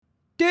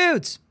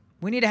Dudes,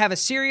 we need to have a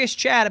serious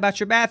chat about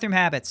your bathroom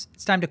habits.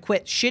 It's time to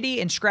quit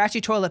shitty and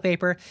scratchy toilet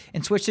paper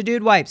and switch to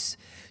Dude Wipes.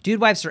 Dude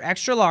Wipes are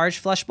extra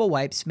large, flushable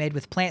wipes made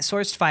with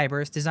plant-sourced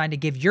fibers designed to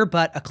give your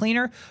butt a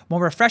cleaner,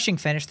 more refreshing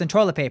finish than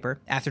toilet paper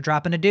after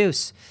dropping a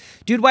deuce.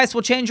 Dude Wipes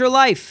will change your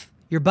life.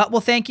 Your butt will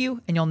thank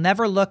you, and you'll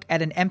never look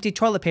at an empty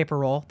toilet paper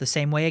roll the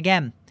same way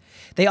again.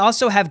 They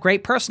also have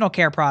great personal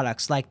care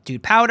products like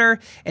Dude Powder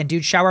and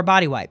Dude Shower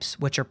Body Wipes,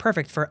 which are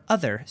perfect for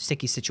other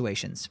sticky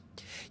situations.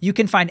 You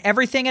can find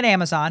everything at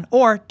Amazon,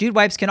 or Dude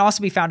Wipes can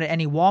also be found at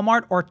any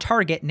Walmart or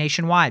Target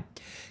nationwide.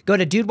 Go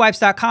to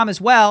dudewipes.com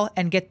as well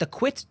and get the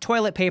Quit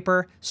Toilet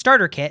Paper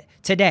Starter Kit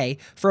today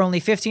for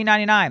only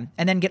 $15.99,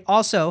 and then get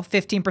also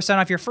 15%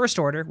 off your first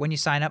order when you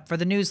sign up for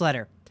the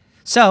newsletter.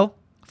 So,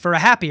 for a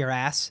happier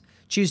ass,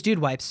 choose Dude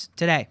Wipes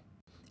today.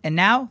 And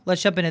now,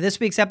 let's jump into this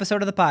week's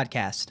episode of the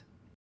podcast.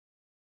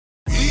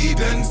 He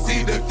didn't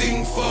see the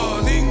thing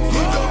fall. You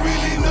don't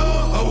really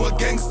know how a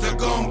gangster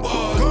gone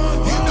ball.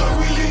 You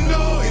don't really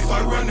know if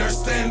I run or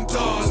stand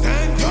tall. You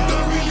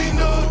don't really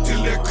know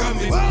till they're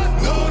coming.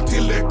 No,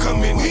 till they're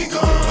coming. We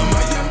gone. Am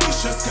I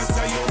ambitious cause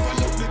I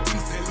overlook the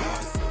things they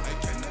lost? I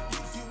cannot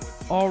give you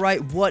what. All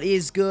right, what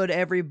is good,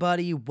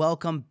 everybody?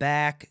 Welcome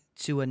back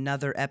to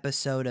another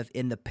episode of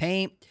In the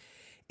Paint.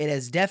 It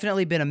has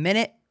definitely been a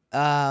minute,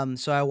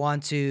 so I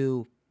want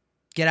to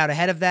get out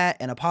ahead of that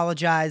and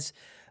apologize.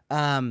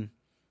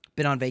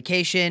 Been on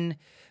vacation.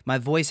 My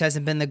voice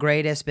hasn't been the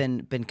greatest,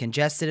 been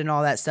congested and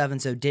all that stuff, and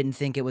so didn't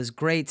think it was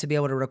great to be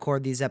able to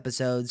record these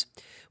episodes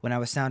when I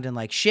was sounding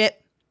like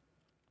shit.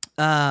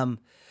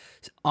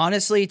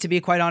 Honestly, to be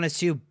quite honest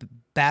too,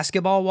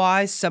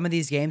 basketball-wise, some of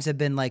these games have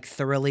been like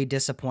thoroughly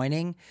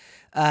disappointing.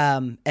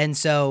 And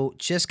so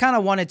just kind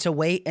of wanted to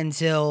wait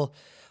until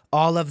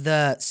all of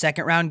the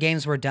second round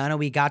games were done and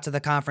we got to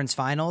the conference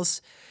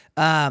finals.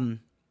 I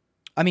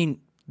mean,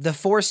 the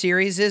four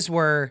series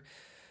were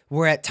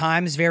at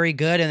times very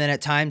good, and then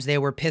at times they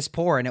were piss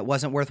poor, and it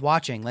wasn't worth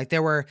watching. Like,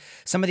 there were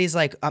some of these,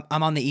 like,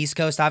 I'm on the East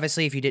Coast,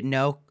 obviously, if you didn't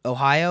know,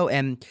 Ohio,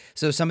 and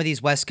so some of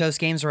these West Coast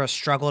games are a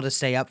struggle to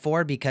stay up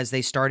for because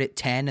they start at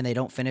 10 and they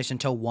don't finish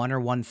until 1 or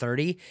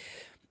 1:30.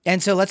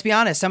 And so let's be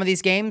honest, some of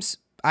these games,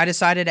 I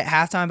decided at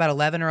halftime about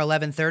 11 or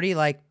 11:30,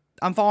 like,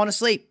 I'm falling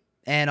asleep,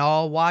 and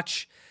I'll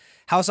watch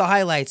House of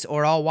Highlights,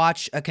 or I'll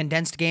watch a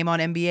condensed game on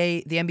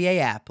the NBA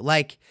app,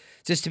 like,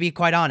 just to be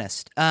quite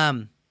honest.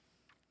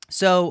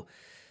 So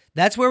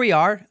that's where we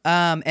are.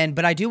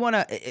 But I do want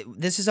to,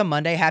 this is a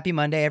Monday. Happy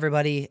Monday,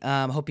 everybody.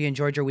 Hope you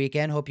enjoyed your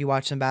weekend. Hope you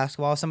watched some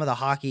basketball. Some of the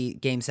hockey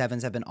game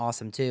sevens have been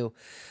awesome too.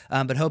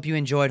 But hope you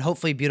enjoyed,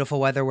 hopefully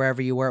beautiful weather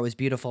wherever you were. It was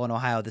beautiful in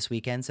Ohio this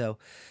weekend. So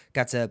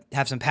got to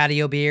have some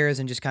patio beers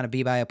and just kind of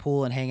be by a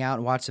pool and hang out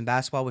and watch some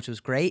basketball, which was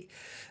great.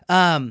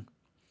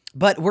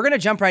 But we're going to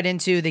jump right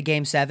into the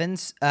game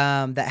sevens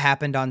that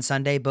happened on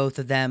Sunday. Both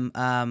of them,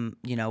 one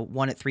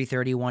at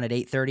 3:30, one at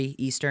 8:30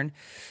 Eastern.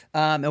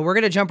 And we're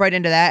going to jump right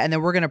into that, and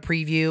then we're going to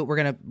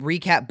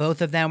recap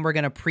both of them. We're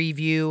going to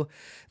preview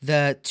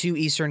the the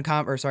Eastern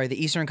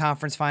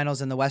Conference Finals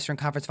and the Western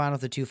Conference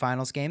Finals, the two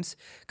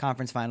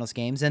conference finals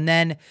games. And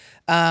then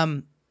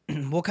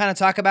we'll kind of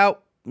talk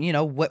about,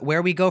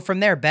 where we go from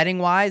there,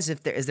 betting-wise,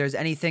 if there's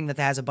anything that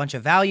has a bunch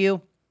of value.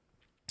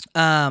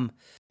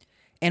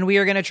 And we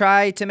are going to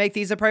try to make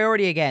these a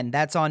priority again.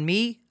 That's on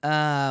me.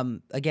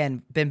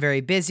 Again, been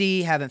very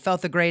busy. Haven't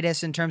felt the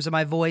greatest in terms of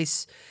my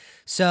voice.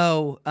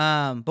 So,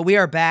 but we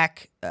are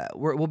back.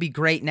 We'll be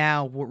great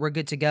now. We're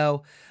good to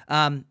go.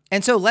 And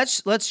so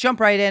let's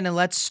jump right in and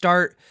let's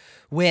start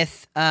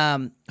with,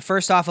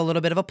 first off, a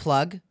little bit of a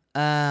plug.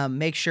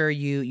 Make sure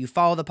you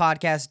follow the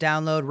podcast,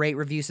 download, rate,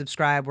 review,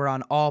 subscribe. We're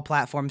on all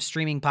platforms,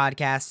 streaming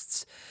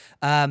podcasts.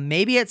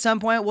 Maybe at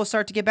some point we'll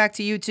start to get back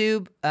to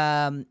YouTube.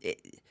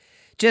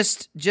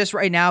 Just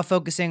right now,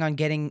 focusing on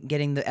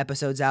getting the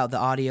episodes out, the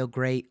audio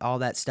great, all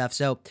that stuff.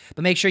 So,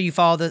 but make sure you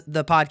follow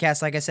the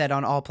podcast, like I said,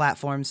 on all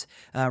platforms.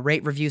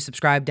 Rate, review,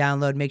 subscribe,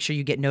 download. Make sure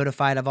you get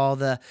notified of all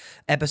the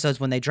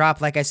episodes when they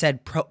drop. Like I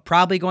said,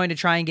 probably going to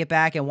try and get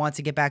back and want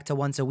to get back to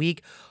once a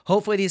week.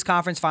 Hopefully these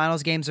conference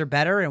finals games are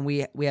better and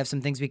we have some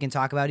things we can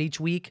talk about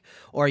each week,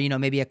 or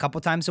maybe a couple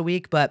times a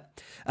week.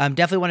 But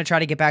definitely want to try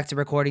to get back to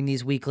recording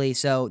these weekly.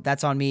 So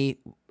that's on me.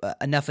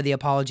 Enough of the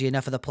apology,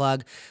 enough of the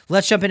plug.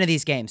 Let's jump into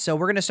these games. So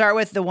we're going to start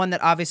with the one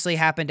that obviously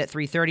happened at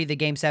 3:30, the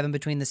game 7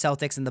 between the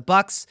Celtics and the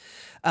Bucks.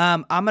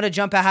 I'm going to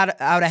jump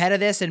out ahead of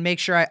this and make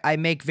sure I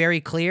make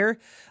very clear.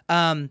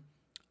 I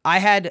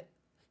had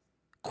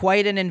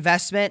quite an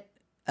investment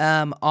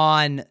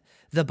on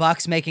the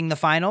Bucks making the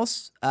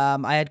finals.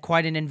 I had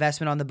quite an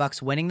investment on the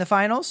Bucks winning the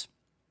finals.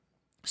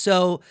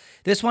 So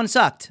this one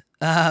sucked.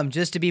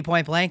 Just to be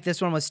point blank,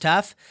 this one was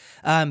tough.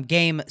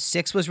 Game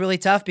 6 was really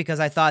tough because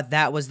I thought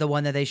that was the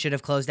one that they should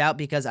have closed out,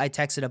 because I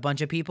texted a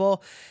bunch of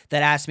people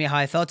that asked me how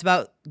I felt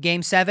about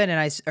game 7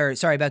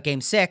 about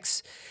game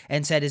 6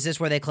 and said, is this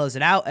where they close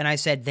it out? And I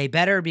said, they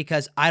better,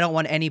 because I don't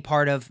want any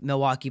part of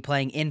Milwaukee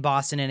playing in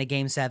Boston in a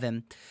game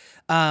 7.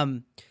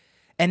 And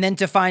And then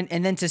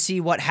to see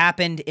what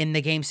happened in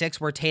the game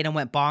 6 where Tatum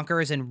went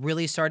bonkers and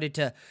really started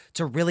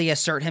to really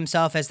assert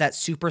himself as that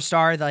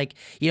superstar. Like,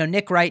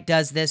 Nick Wright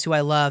does this, who I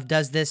love,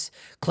 does this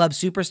club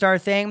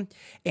superstar thing.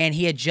 And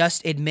he had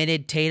just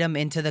admitted Tatum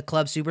into the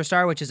club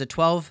superstar, which is a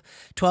 12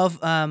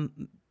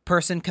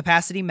 person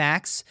capacity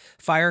max.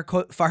 Fire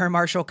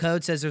marshal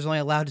code says there's only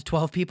allowed to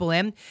 12 people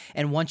in.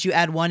 And once you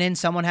add one in,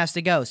 someone has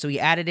to go. So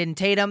he added in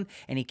Tatum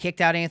and he kicked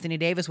out Anthony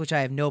Davis, which I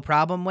have no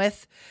problem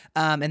with.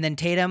 And then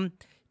Tatum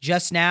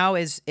just now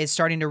is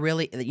starting to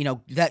really,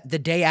 that the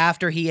day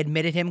after he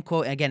admitted him,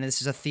 quote, again,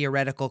 this is a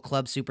theoretical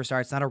club superstar.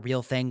 It's not a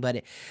real thing,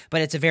 but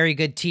it's a very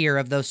good tier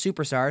of those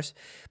superstars.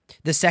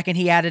 The second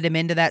he added him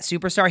into that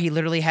superstar, he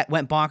literally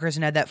went bonkers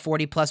and had that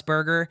 40-plus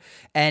burger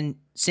and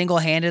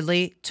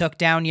single-handedly took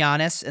down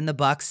Giannis and the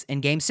Bucks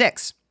in Game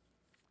 6.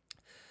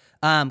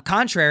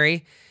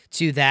 Contrary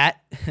to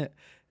that,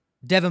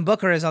 Devin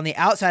Booker is on the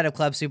outside of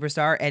Club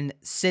Superstar, and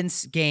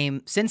since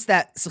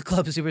that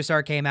Club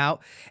Superstar came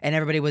out and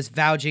everybody was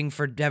vouching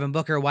for Devin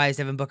Booker, why is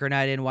Devin Booker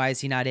not in? Why is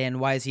he not in?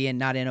 Why is he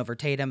not in over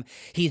Tatum?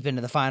 He's been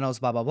to the finals,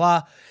 blah, blah,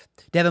 blah.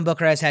 Devin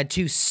Booker has had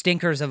 2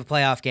 stinkers of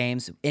playoff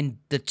games in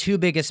the 2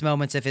 biggest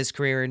moments of his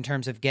career in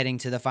terms of getting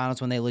to the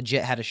finals when they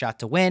legit had a shot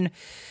to win,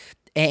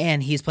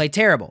 and he's played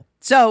terrible.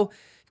 So,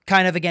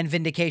 kind of, again,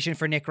 vindication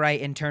for Nick Wright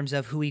in terms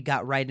of who he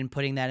got right in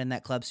putting that in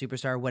that club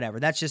superstar, whatever.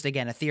 That's just,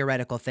 again, a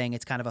theoretical thing.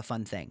 It's kind of a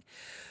fun thing.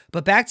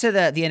 But back to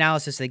the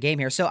analysis of the game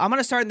here. So I'm going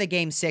to start in the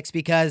Game 6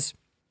 because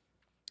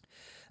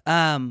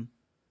I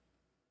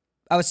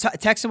was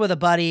texting with a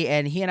buddy,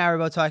 and he and I were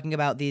both talking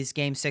about these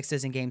Game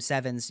 6s and Game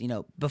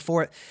 7s,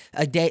 before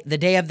the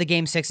day of the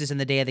Game 6s and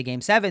the day of the Game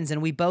 7s,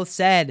 and we both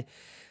said,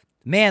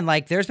 man,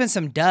 like, there's been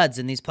some duds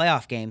in these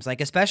playoff games, like,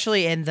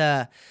 especially in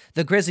the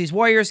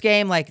Grizzlies-Warriors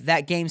game, like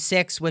that Game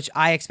 6, which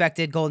I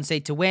expected Golden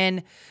State to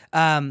win.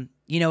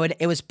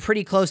 It was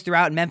pretty close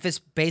throughout. Memphis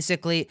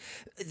basically,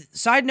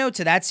 side note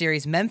to that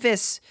series,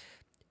 Memphis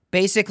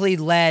basically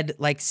led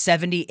like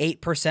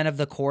 78% of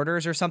the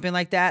quarters or something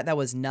like that. That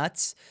was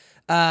nuts.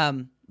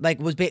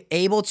 Was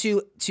able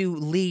to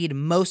lead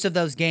most of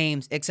those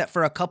games except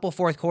for a couple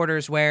fourth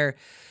quarters where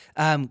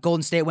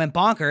Golden State went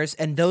bonkers,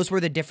 and those were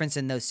the difference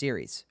in those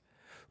series.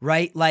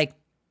 Right? Like,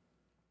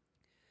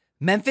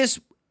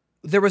 Memphis,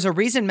 there was a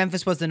reason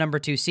Memphis was the number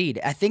 2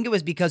 seed. I think it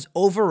was because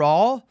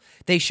overall,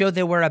 they showed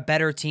they were a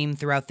better team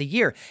throughout the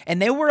year.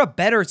 And they were a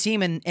better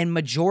team in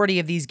majority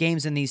of these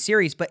games in these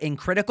series, but in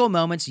critical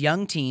moments,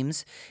 young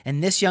teams,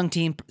 and this young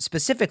team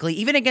specifically,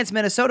 even against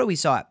Minnesota, we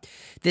saw it.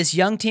 This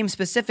young team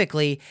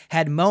specifically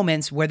had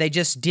moments where they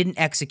just didn't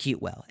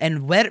execute well.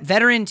 And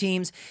veteran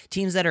teams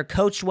that are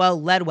coached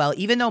well, led well,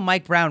 even though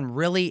Mike Brown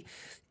really,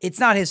 it's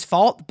not his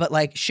fault, but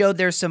like showed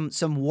there's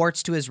some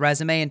warts to his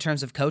resume in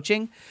terms of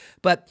coaching.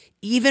 But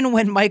even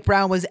when Mike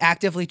Brown was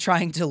actively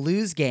trying to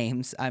lose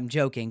games, I'm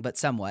joking, but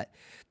somewhat,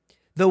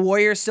 the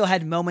Warriors still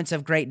had moments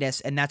of greatness,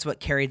 and that's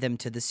what carried them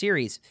to the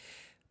series.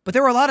 But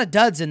there were a lot of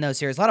duds in those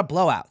series, a lot of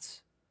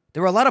blowouts.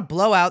 There were a lot of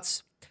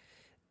blowouts.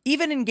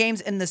 Even in games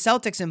in the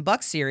Celtics and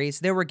Bucks series,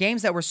 there were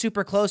games that were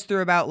super close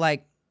through about,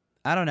 like,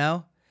 I don't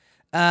know,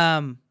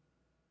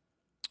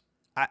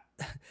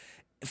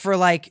 for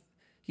like,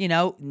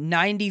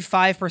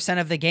 95%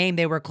 of the game,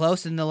 they were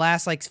close. In the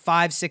last like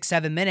 5, 6,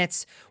 7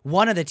 minutes,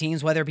 one of the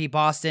teams, whether it be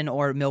Boston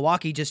or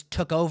Milwaukee, just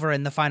took over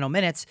in the final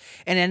minutes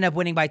and ended up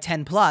winning by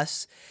 10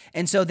 plus.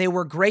 And so they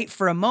were great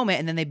for a moment,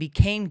 and then they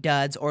became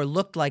duds or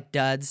looked like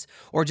duds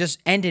or just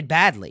ended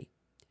badly.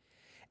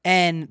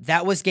 And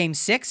that was Game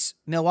 6.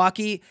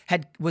 Milwaukee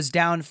was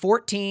down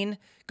 14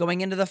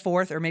 going into the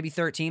 4th, or maybe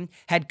 13,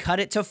 had cut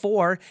it to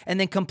 4 and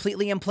then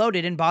completely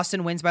imploded, and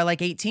Boston wins by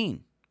like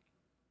 18.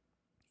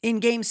 In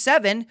Game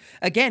 7,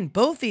 again,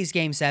 both these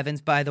Game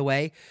 7s, by the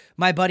way,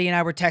 my buddy and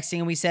I were texting,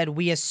 and we said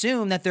we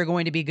assume that they're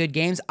going to be good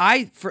games.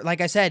 Like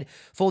I said,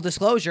 full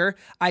disclosure,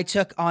 I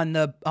took on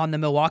the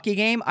Milwaukee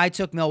game, I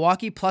took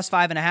Milwaukee plus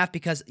 5.5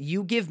 because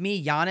you give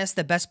me Giannis,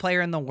 the best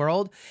player in the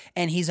world,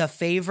 and he's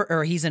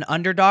he's an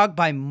underdog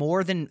by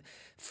more than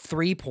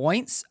 3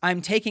 points.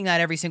 I'm taking that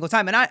every single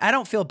time. And I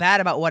don't feel bad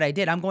about what I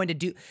did. I'm going to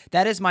do,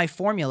 that is my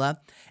formula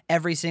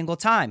every single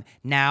time.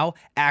 Now,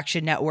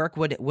 Action Network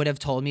would have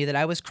told me that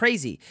I was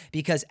crazy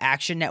because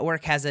Action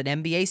Network has an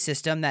NBA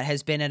system that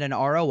has been at an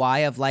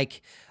ROI of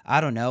like, I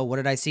don't know, what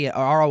did I see? An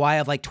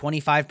ROI of like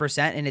 25%,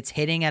 and it's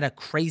hitting at a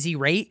crazy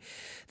rate.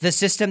 The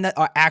system that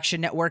our Action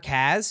Network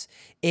has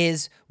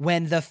is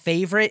when the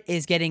favorite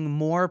is getting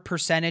more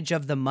percentage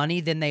of the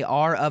money than they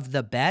are of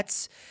the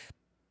bets,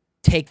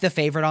 take the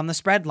favorite on the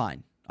spread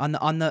line, on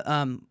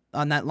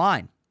that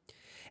line.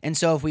 And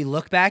so if we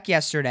look back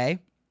yesterday,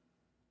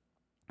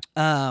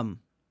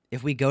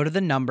 if we go to the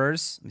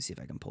numbers, let me see if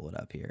I can pull it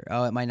up here.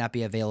 Oh, it might not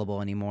be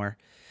available anymore.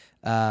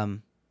 Let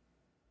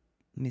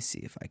me see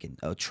if I can.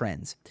 Oh,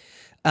 trends.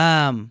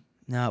 No,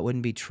 it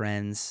wouldn't be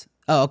trends.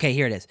 Oh, okay,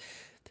 here it is.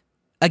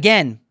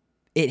 Again,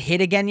 it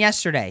hit again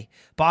yesterday.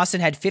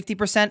 Boston had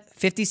 50%,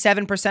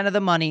 57% of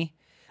the money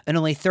and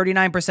only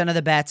 39% of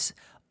the bets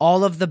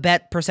All of the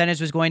bet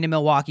percentage was going to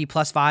Milwaukee,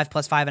 +5,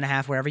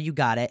 +5.5, wherever you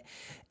got it.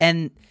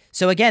 And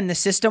so again, the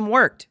system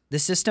worked. The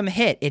system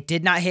hit. It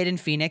did not hit in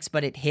Phoenix,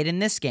 but it hit in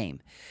this game.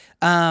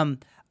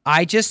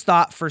 I just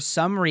thought for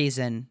some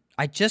reason,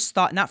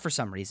 not for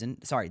some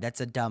reason, sorry,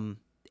 that's a dumb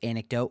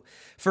anecdote.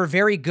 For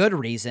very good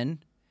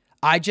reason,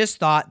 I just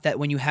thought that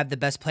when you have the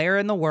best player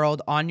in the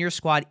world on your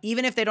squad,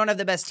 even if they don't have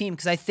the best team,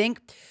 because I think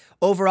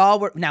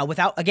overall,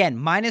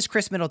 minus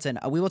Chris Middleton,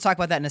 we will talk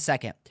about that in a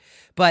second,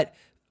 but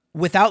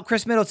without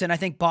Chris Middleton, I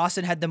think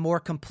Boston had the more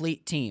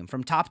complete team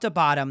from top to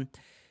bottom.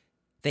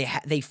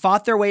 They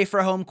fought their way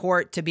for home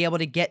court to be able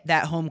to get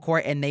that home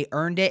court, and they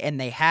earned it, and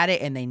they had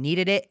it, and they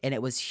needed it, and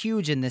it was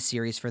huge in this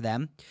series for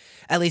them,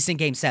 at least in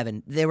Game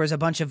 7. There was a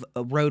bunch of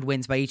road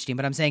wins by each team,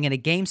 but I'm saying in a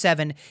Game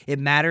 7, it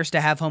matters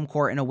to have home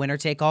court in a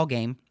winner-take-all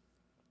game.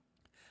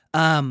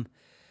 And,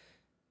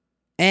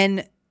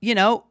 you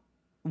know,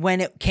 when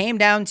it came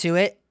down to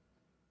it,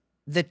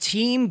 the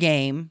team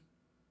game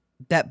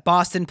that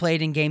Boston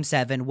played in Game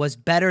 7 was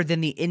better than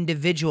the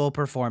individual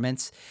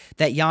performance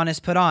that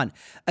Giannis put on.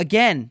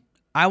 Again,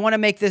 I want to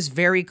make this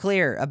very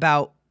clear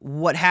about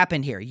what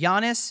happened here.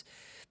 Giannis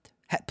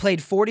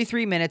played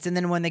 43 minutes, and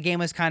then when the game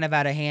was kind of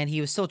out of hand,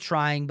 he was still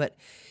trying, but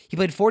he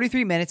played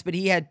 43 minutes, but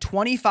he had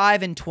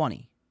 25 and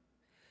 20.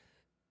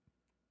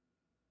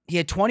 He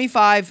had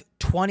 25,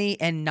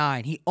 20, and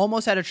 9. He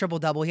almost had a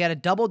triple-double. He had a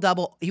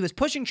double-double. He was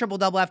pushing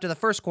triple-double after the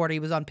first quarter. He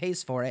was on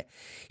pace for it.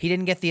 He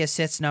didn't get the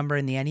assists number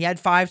in the end. He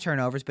had 5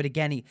 turnovers, but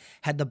again, he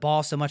had the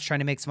ball so much, trying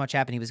to make so much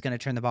happen, he was going to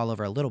turn the ball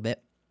over a little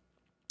bit.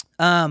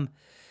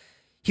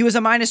 He was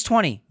a minus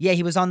 20. Yeah,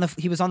 he was on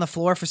the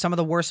floor for some of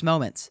the worst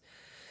moments.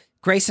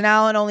 Grayson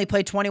Allen only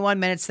played 21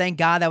 minutes. Thank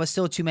God, that was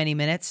still too many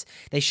minutes.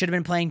 They should have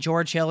been playing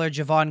George Hill or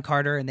Javon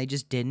Carter, and they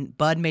just didn't.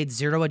 Bud made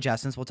 0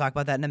 adjustments. We'll talk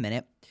about that in a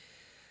minute.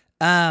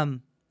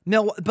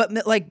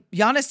 But like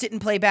Giannis didn't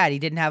play bad. He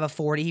didn't have a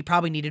 40. He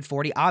probably needed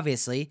 40.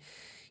 Obviously,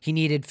 he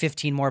needed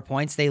 15 more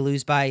points. They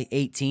lose by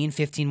 18.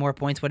 15 more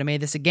points would have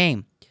made this a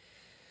game.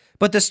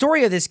 But the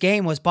story of this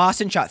game was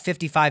Boston shot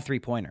 55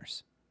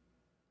 3-pointers.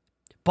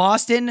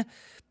 Boston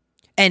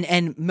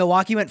and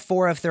Milwaukee went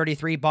 4 of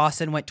 33.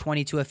 Boston went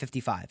 22 of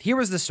 55. Here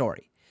was the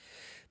story.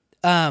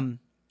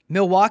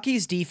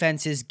 Milwaukee's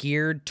defense is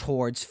geared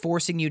towards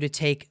forcing you to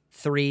take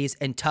threes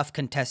and tough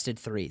contested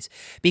threes,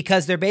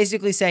 because they're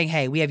basically saying,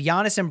 hey, we have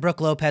Giannis and Brook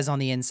Lopez on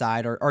the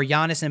inside, or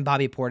Giannis and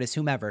Bobby Portis,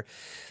 whomever.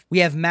 We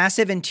have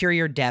massive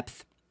interior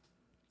depth.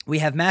 We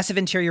have massive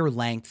interior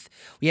length.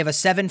 We have a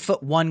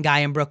 7'1" guy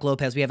in Brook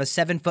Lopez. We have a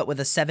 7 foot with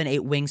a 7'8"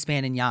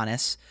 wingspan in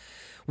Giannis.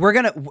 We're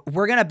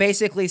gonna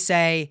basically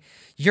say,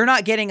 you're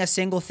not getting a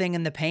single thing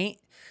in the paint.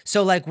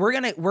 So like we're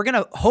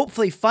gonna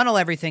hopefully funnel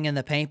everything in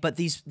the paint, but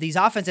these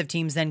offensive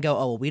teams then go,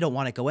 oh, well, we don't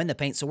want to go in the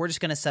paint, so we're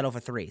just gonna settle for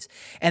threes.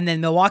 And then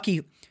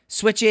Milwaukee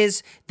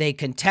switches, they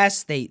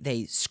contest,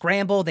 they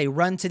scramble, they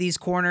run to these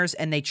corners,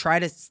 and they try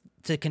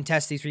to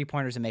contest these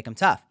 3-pointers and make them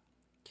tough.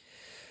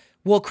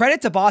 Well,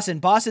 credit to Boston.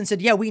 Boston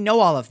said, yeah, we know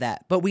all of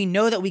that, but we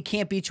know that we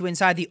can't beat you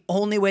inside. The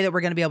only way that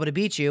we're gonna be able to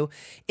beat you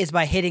is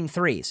by hitting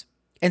threes.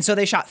 And so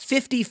they shot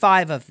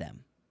 55 of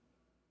them.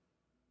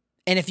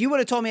 And if you would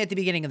have told me at the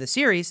beginning of the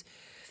series,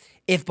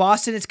 if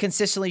Boston is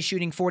consistently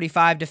shooting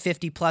 45 to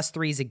 50 plus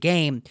threes a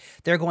game,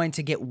 they're going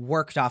to get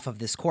worked off of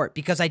this court,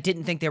 because I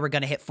didn't think they were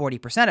going to hit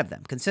 40% of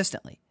them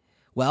consistently.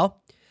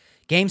 Well,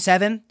 Game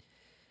 7,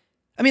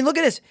 I mean, look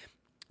at this.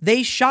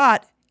 They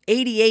shot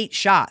 88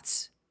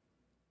 shots,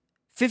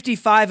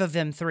 55 of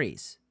them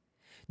threes.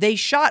 They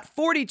shot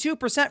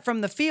 42% from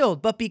the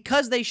field, but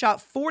because they shot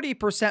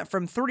 40%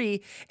 from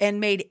 3 and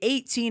made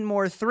 18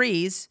 more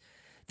threes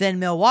than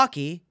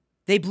Milwaukee,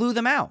 they blew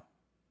them out.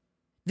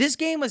 This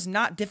game was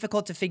not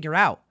difficult to figure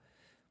out.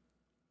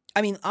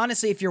 I mean,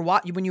 honestly,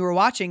 when you were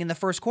watching in the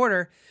first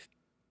quarter,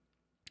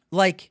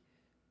 like,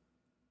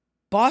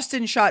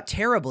 Boston shot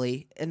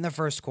terribly in the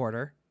first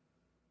quarter,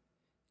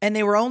 and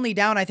they were only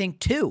down, I think,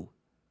 2,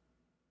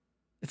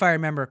 if I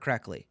remember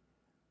correctly.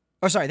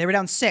 Or sorry, they were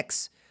down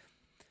 6.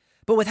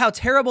 But with how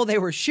terrible they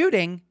were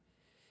shooting,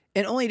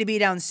 and only to be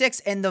down 6,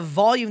 and the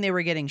volume they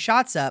were getting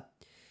shots up,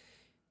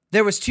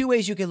 there was 2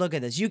 ways you could look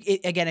at this.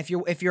 Again, if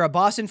you're a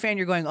Boston fan,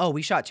 you're going, oh,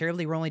 we shot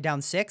terribly, we're only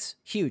down 6.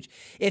 Huge.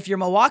 If you're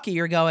Milwaukee,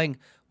 you're going,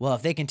 well,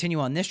 if they continue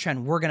on this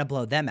trend, we're going to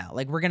blow them out.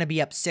 Like, we're going to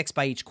be up 6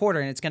 by each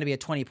quarter, and it's going to be a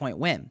 20-point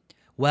win.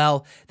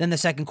 Well, then the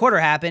second quarter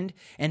happened,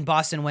 and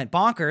Boston went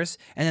bonkers,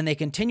 and then they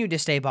continued to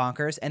stay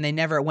bonkers, and they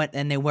never went,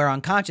 and they were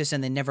unconscious,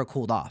 and they never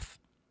cooled off.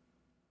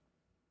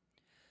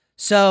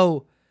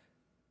 So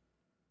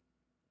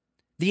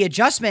the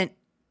adjustment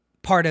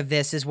part of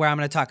this is where I'm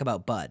going to talk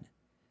about Bud,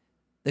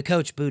 the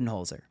coach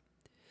Budenholzer.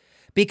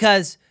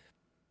 Because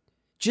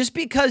just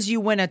because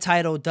you win a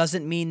title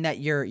doesn't mean that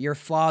your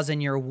flaws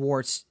and your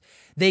warts,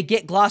 they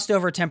get glossed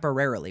over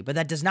temporarily, but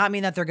that does not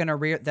mean that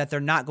they're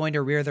not going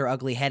to rear their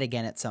ugly head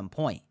again at some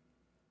point.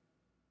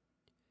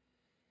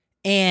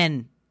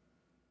 And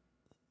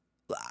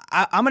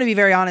I'm going to be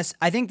very honest.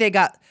 I think they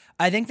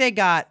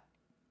got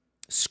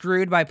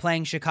screwed by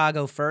playing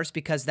Chicago first,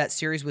 because that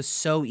series was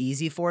so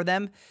easy for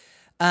them.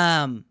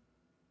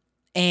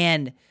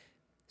 And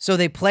So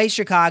they play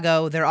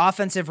Chicago. Their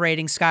offensive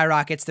rating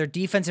skyrockets. Their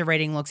defensive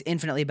rating looks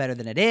infinitely better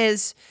than it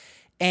is.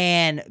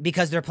 And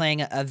because they're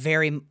playing a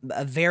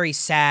very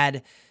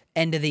sad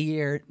end of the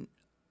year,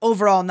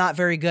 overall not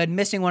very good,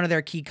 missing one of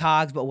their key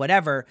cogs, but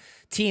whatever,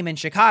 team in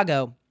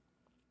Chicago.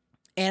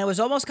 And it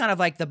was almost kind of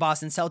like the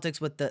Boston Celtics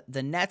with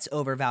the Nets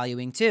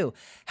overvaluing too.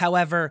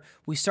 However,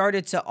 we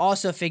started to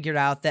also figure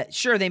out that,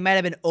 sure, they might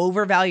have been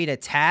overvalued a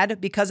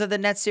tad because of the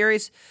Nets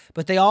series,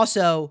 but they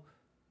also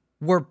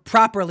were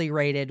properly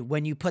rated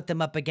when you put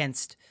them up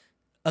against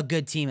a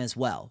good team as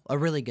well, a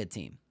really good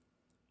team.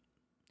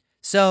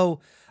 So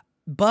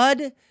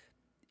Bud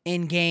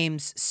in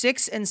games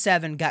 6 and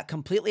 7 got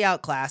completely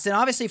outclassed. And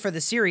obviously for the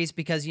series,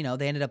 because,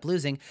 they ended up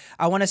losing,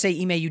 I want to say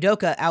Ime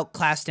Udoka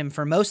outclassed him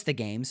for most of the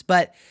games,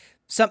 but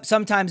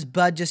sometimes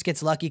Bud just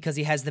gets lucky because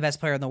he has the best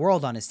player in the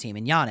world on his team,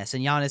 in Giannis.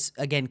 And Giannis,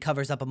 again,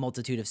 covers up a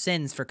multitude of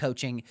sins for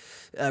coaching,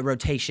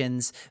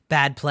 rotations,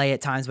 bad play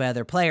at times by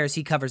other players.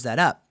 He covers that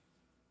up.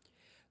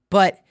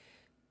 But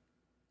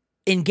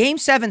in Game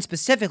 7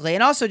 specifically,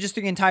 and also just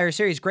through the entire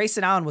series,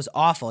 Grayson Allen was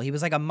awful. He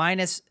was like a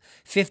minus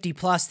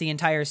 50+ the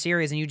entire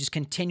series, and you just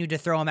continued to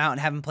throw him out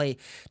and have him play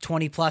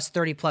 20+,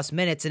 30+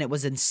 minutes, and it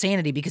was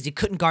insanity because he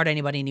couldn't guard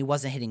anybody and he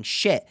wasn't hitting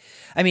shit.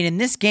 I mean, in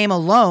this game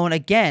alone,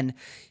 again,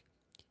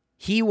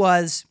 he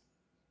was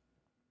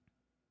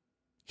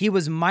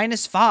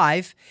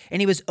 -5, and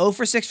he was 0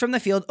 for 6 from the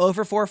field, 0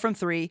 for 4 from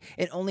 3,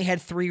 and only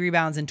had 3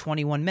 rebounds in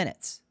 21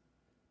 minutes.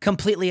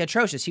 Completely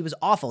atrocious. He was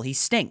awful. He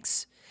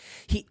stinks.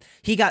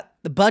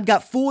 Bud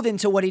got fooled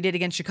into what he did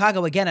against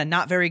Chicago, again, a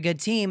not very good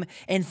team,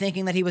 and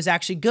thinking that he was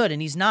actually good,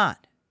 and he's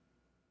not.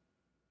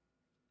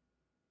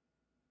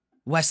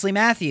 Wesley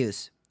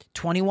Matthews,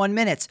 21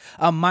 minutes,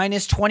 a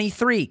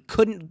 -23,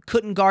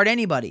 couldn't guard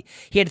anybody.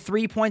 He had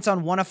 3 points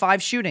on 1 of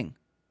 5 shooting.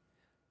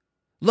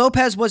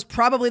 Lopez was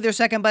probably their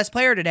second best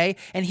player today,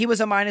 and he was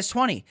a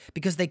 -20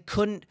 because they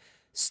couldn't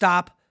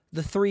stop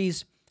the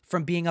threes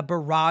from being a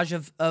barrage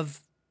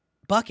of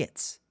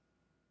buckets.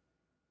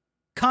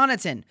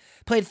 Connaughton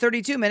played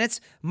 32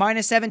 minutes,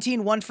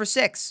 -17, 1 for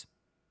 6.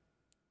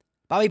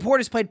 Bobby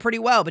Portis played pretty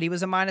well, but he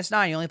was a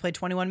 -9. He only played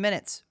 21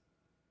 minutes.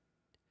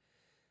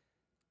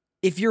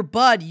 If you're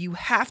Bud, you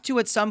have to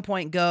at some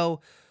point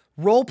go,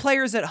 role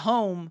players at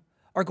home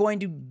are going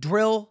to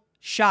drill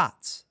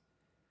shots.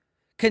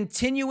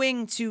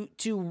 Continuing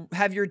to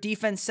have your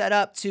defense set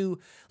up to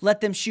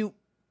let them shoot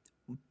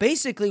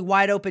basically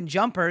wide open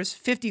jumpers,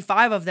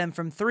 55 of them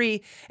from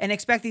 3, and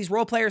expect these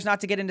role players not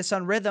to get into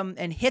some rhythm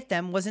and hit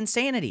them was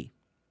insanity.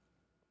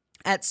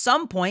 At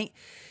some point,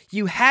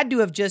 you had to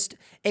have just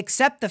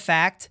accept the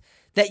fact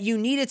that you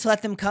needed to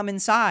let them come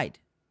inside.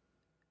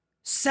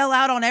 Sell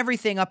out on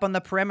everything up on the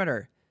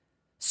perimeter.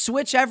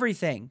 Switch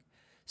everything.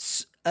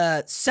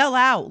 Sell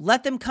out,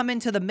 let them come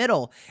into the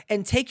middle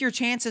and take your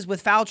chances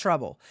with foul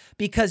trouble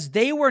because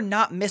they were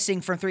not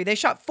missing from 3. They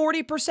shot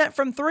 40%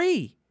 from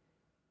 3.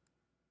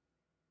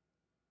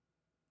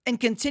 And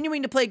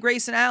continuing to play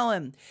Grayson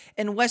Allen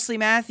and Wesley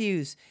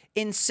Matthews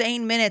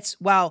insane minutes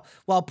while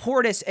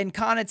Portis and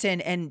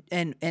Connaughton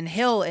and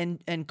Hill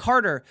and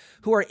Carter,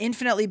 who are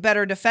infinitely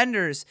better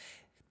defenders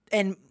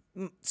and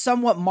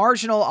somewhat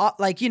marginal,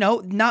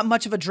 not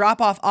much of a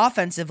drop-off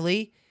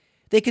offensively,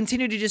 they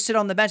continue to just sit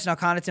on the bench. Now,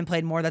 Connaughton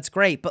played more. That's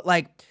great. But,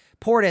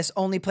 Portis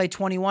only played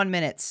 21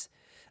 minutes.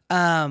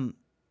 Hill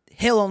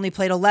only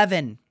played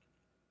 11.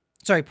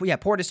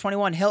 Portis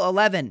 21. Hill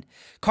 11.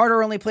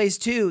 Carter only plays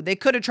 2. They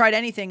could have tried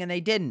anything, and they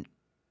didn't.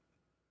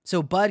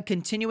 So, Bud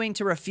continuing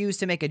to refuse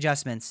to make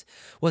adjustments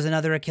was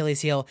another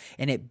Achilles heel,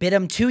 and it bit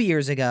him 2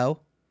 years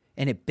ago,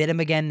 and it bit him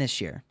again this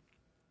year.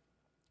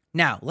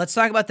 Now, let's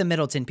talk about the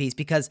Middleton piece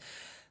because,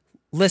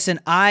 listen,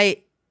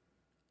 I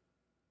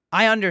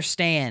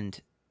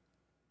understand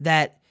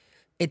that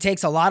it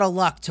takes a lot of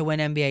luck to win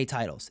NBA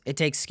titles. It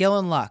takes skill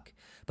and luck,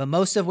 but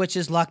most of which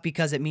is luck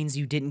because it means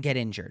you didn't get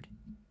injured.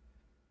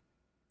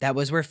 That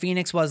was where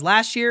Phoenix was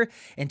last year,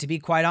 and to be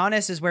quite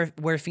honest, is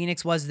where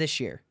Phoenix was this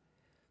year.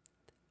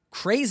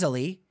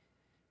 Crazily,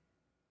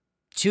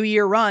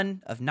 2-year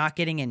run of not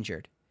getting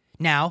injured.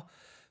 Now,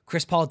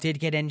 Chris Paul did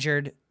get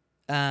injured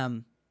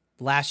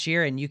last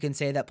year, and you can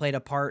say that played a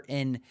part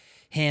in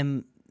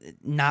him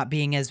not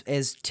being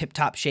as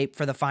tip-top shape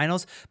for the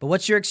finals. But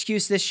what's your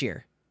excuse this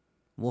year?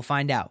 We'll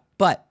find out.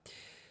 But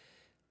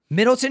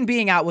Middleton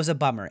being out was a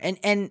bummer.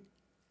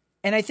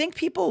 And I think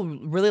people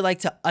really like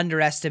to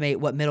underestimate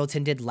what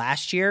Middleton did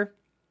last year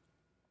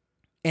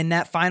in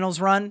that finals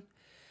run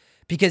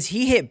because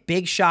he hit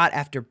big shot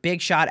after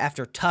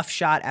tough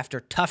shot after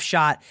tough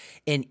shot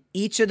in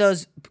each of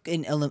those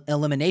in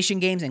elimination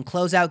games and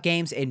closeout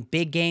games in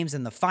big games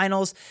in the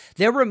finals.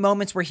 There were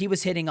moments where he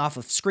was hitting off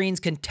of screens,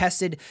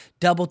 contested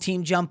double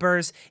team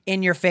jumpers,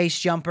 in your face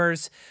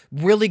jumpers,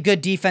 really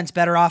good defense,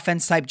 better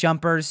offense type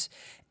jumpers.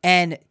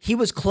 And he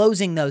was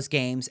closing those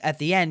games at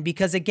the end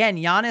because, again,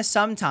 Giannis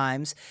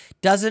sometimes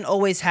doesn't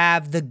always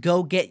have the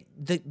go get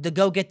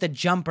the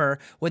jumper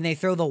when they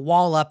throw the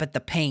wall up at the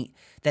paint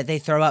that they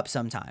throw up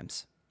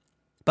sometimes.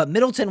 But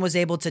Middleton was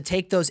able to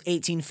take those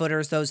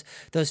 18-footers,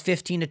 those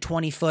 15 to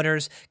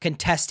 20-footers,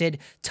 contested,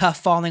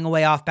 tough, falling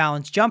away off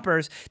balance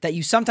jumpers that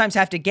you sometimes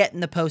have to get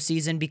in the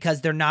postseason because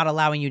they're not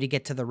allowing you to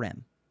get to the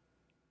rim.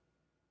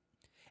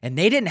 And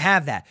they didn't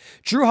have that.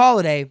 Jrue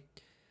Holiday,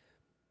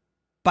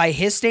 by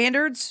his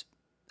standards,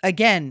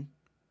 again,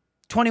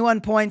 21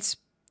 points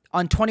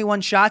on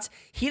 21 shots.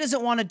 He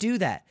doesn't want to do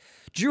that.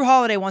 Jrue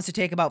Holiday wants to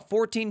take about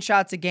 14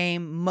 shots a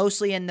game,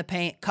 mostly in the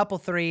paint, couple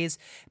threes,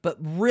 but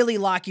really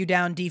lock you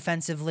down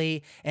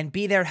defensively and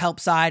be their help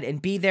side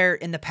and be there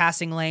in the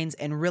passing lanes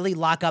and really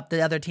lock up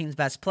the other team's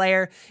best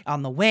player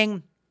on the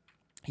wing.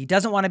 He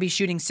doesn't want to be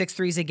shooting 6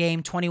 threes a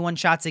game, 21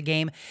 shots a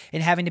game,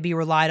 and having to be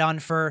relied on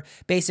for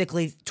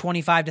basically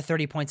 25 to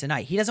 30 points a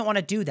night. He doesn't want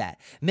to do that.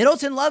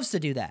 Middleton loves to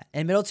do that,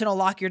 and Middleton will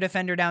lock your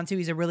defender down too.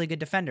 He's a really good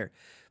defender.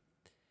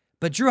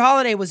 But Jrue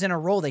Holiday was in a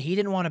role that he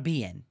didn't want to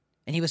be in,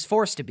 and he was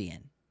forced to be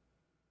in.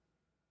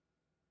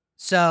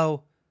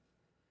 So,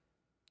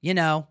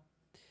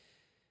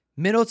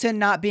 Middleton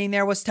not being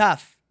there was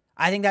tough.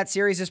 I think that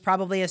series is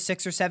probably a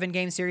 6 or 7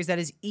 game series that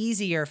is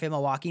easier for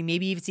Milwaukee.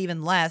 Maybe it's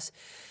even less.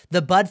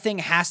 The Bud thing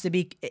has to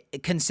be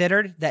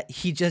considered, that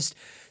he just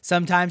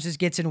sometimes just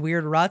gets in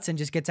weird ruts and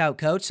just gets out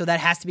coached. So that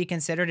has to be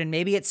considered. And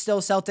maybe it's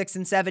still Celtics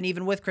in 7,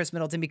 even with Chris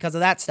Middleton, because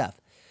of that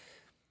stuff.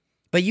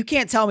 But you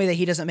can't tell me that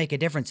he doesn't make a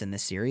difference in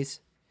this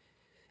series.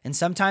 And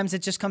sometimes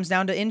it just comes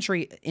down to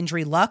injury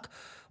luck,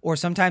 or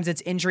sometimes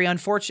it's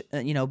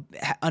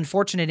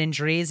unfortunate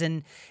injuries.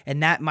 And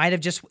that might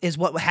have just is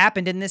what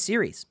happened in this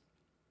series.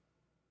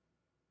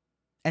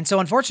 And so,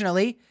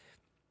 unfortunately,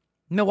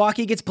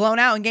 Milwaukee gets blown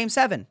out in Game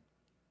 7.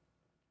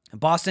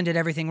 Boston did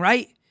everything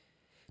right.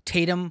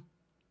 Tatum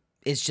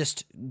is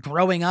just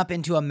growing up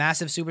into a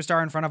massive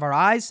superstar in front of our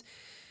eyes.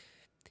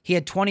 He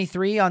had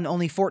 23 on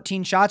only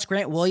 14 shots.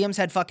 Grant Williams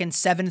had fucking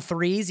 7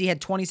 threes. He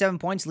had 27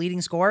 points, leading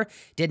scorer.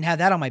 Didn't have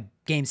that on my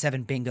Game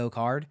 7 bingo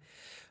card.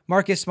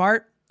 Marcus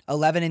Smart,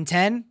 11 and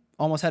 10.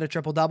 Almost had a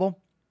triple-double.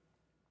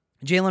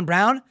 Jaylen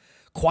Brown,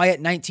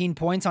 quiet 19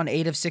 points on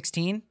 8 of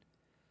 16.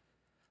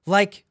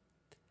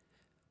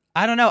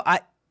 I don't know.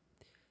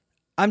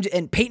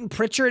 And Peyton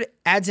Pritchard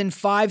adds in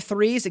 5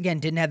 threes. Again,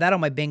 didn't have that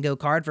on my bingo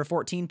card for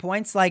 14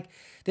 points.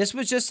 This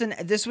was just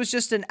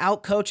an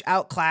out-coach,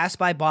 outclass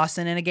by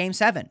Boston in a Game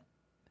 7.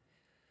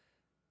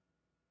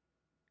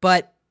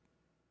 But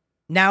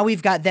now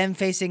we've got them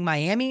facing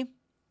Miami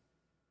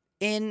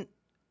in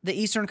the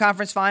Eastern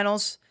Conference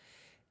Finals,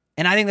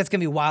 and I think that's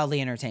going to be wildly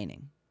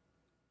entertaining.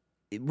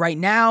 Right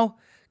now,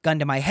 gun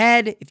to my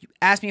head, if you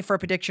ask me for a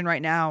prediction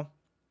right now,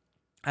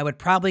 I would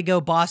probably go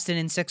Boston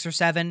in 6 or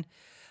 7.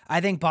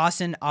 I think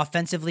Boston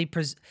offensively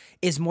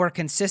is more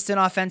consistent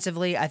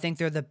offensively. I think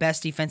they're the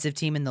best defensive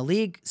team in the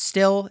league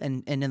still,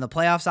 and in the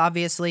playoffs,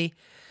 obviously.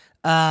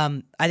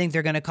 I think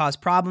they're going to cause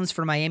problems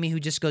for Miami, who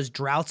just goes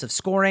droughts of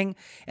scoring.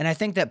 And I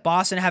think that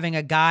Boston having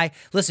a guy...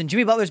 Listen,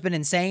 Jimmy Butler's been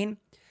insane,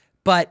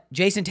 but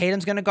Jason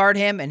Tatum's going to guard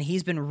him, and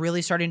he's been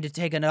really starting to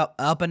take it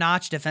up a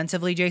notch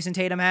defensively, Jason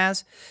Tatum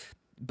has.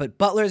 But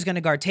Butler is going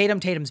to guard Tatum.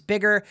 Tatum's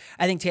bigger.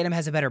 I think Tatum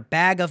has a better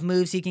bag of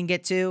moves he can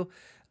get to.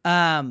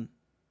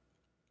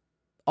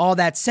 All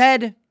that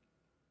said,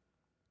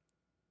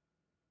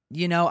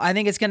 I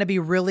think it's going to be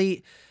a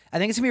really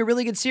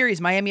good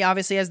series. Miami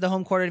obviously has the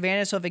home court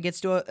advantage. So if it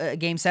gets to a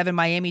Game 7,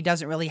 Miami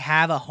doesn't really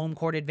have a home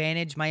court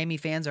advantage.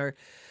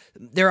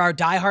 There are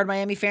diehard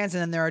Miami fans,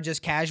 and then there are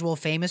just casual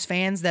famous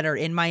fans that are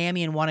in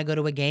Miami and want to go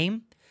to a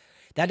game.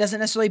 That doesn't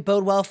necessarily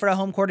bode well for a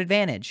home court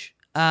advantage.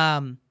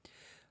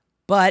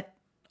 But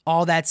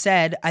all that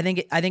said, I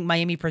think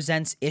Miami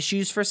presents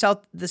issues for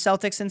the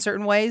Celtics in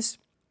certain ways.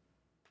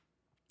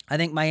 I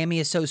think Miami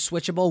is so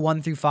switchable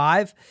 1 through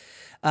 5.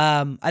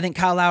 I think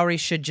Kyle Lowry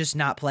should just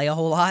not play a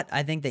whole lot.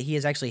 I think that he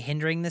is actually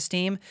hindering this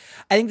team.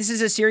 I think this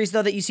is a series,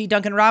 though, that you see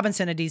Duncan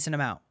Robinson a decent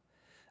amount.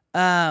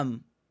 I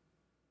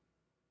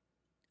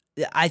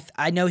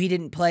know he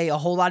didn't play a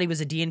whole lot. He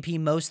was a DNP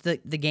most of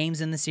the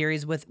games in the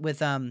series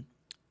with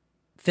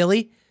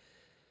Philly.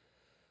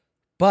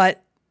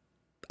 But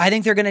I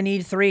think they're going to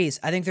need threes.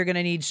 I think they're going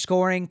to need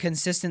scoring,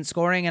 consistent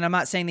scoring. And I'm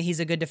not saying that he's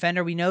a good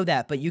defender. We know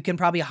that. But you can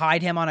probably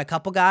hide him on a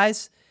couple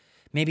guys.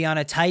 Maybe on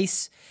a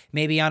Tice.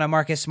 Maybe on a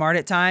Marcus Smart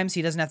at times.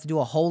 He doesn't have to do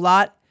a whole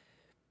lot.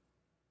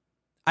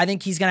 I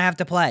think he's going to have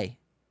to play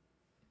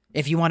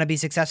if you want to be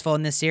successful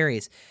in this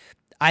series.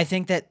 I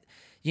think that,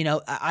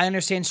 I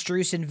understand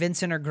Strus and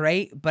Vincent are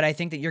great, but I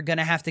think that you're going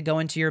to have to go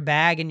into your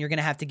bag and you're going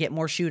to have to get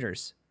more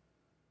shooters.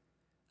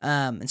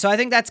 And so I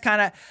think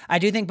I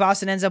do think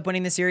Boston ends up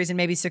winning the series in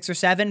maybe 6 or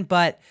 7,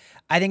 but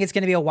I think it's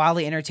going to be a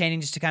wildly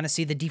entertaining just to kind of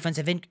see the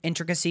defensive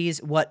intricacies,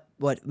 what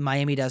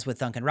Miami does with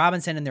Duncan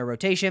Robinson in their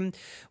rotation,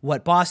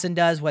 what Boston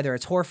does, whether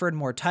it's Horford,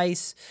 more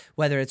Tice,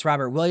 whether it's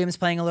Robert Williams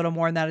playing a little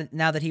more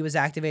now that he was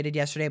activated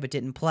yesterday but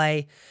didn't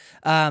play.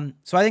 So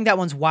I think that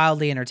one's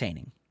wildly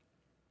entertaining.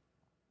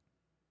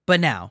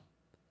 But now,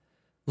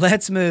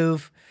 let's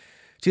move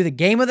to the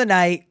game of the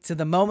night, to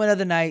the moment of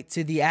the night,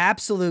 to the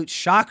absolute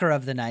shocker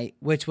of the night,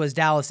 which was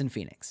Dallas and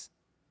Phoenix.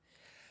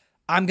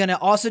 I'm going to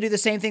also do the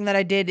same thing that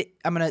I did.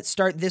 I'm going to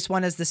start this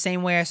one as the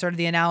same way I started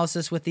the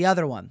analysis with the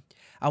other one.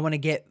 I want to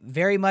get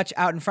very much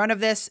out in front of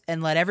this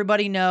and let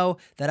everybody know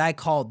that I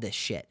called this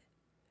shit.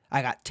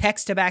 I got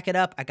text to back it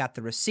up. I got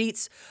the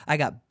receipts. I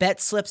got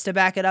bet slips to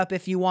back it up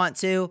if you want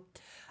to.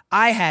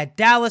 I had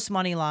Dallas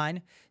money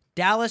line,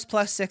 Dallas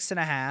plus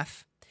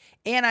 6.5,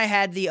 and I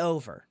had the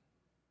over.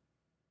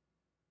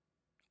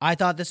 I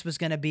thought it was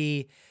going to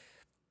be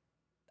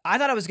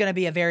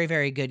a very,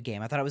 very good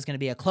game. I thought it was going to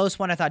be a close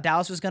one. I thought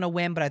Dallas was going to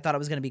win, but I thought it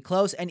was going to be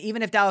close. And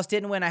even if Dallas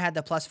didn't win, I had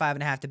the plus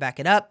 5.5 to back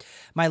it up.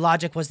 My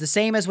logic was the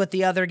same as with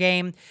the other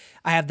game.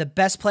 I have the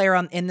best player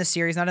in the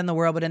series, not in the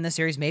world, but in the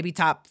series, maybe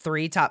top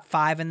 3, top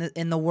 5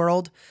 in the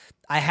world.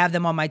 I have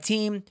them on my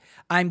team.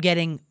 I'm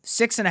getting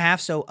 6.5,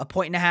 so a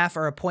 1.5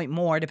 or a point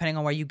more, depending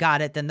on where you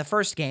got it, than the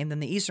first game, than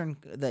the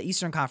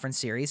Eastern Conference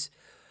series.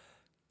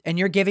 And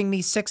you're giving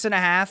me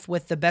 6.5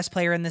 with the best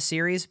player in the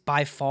series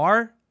by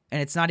far, and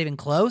it's not even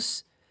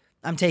close,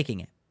 I'm taking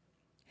it.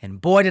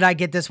 And boy, did I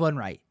get this one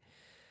right.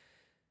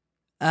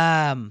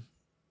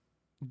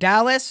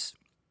 Dallas,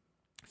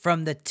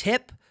 from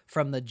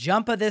the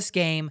jump of this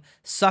game,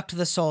 sucked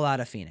the soul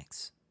out of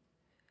Phoenix.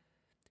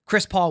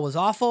 Chris Paul was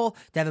awful.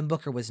 Devin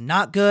Booker was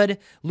not good.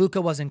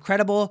 Luka was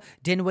incredible.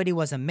 Dinwiddie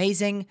was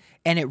amazing.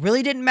 And it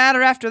really didn't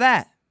matter after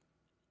that.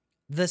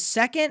 The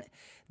second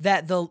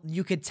that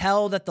you could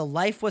tell that the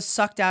life was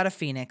sucked out of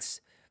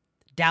Phoenix,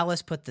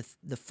 Dallas put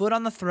the foot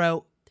on the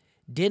throat,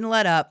 didn't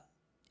let up,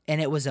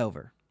 and it was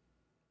over.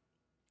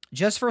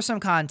 Just for some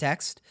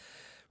context,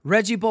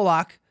 Reggie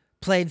Bullock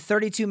played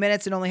 32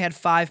 minutes and only had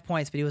 5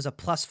 points, but he was a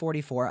plus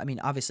 44. I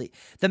mean, obviously,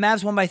 the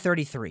Mavs won by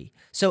 33.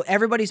 So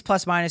everybody's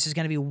plus minus is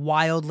going to be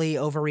wildly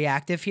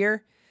overreactive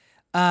here.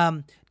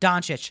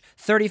 Doncic,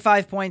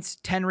 35 points,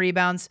 10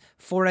 rebounds,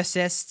 4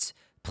 assists,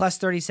 plus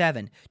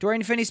 37.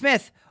 Dorian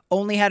Finney-Smith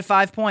only had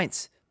 5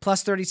 points,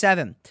 plus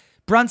 37.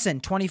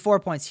 Brunson, 24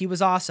 points. He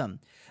was awesome.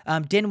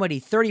 Dinwiddie,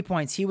 30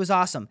 points. He was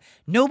awesome.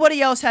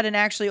 Nobody else had an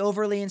actually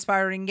overly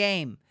inspiring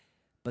game.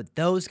 But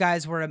those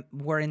guys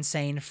were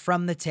insane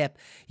from the tip.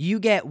 You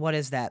get,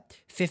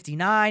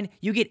 59?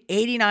 You get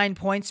 89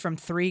 points from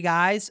 3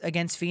 guys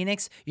against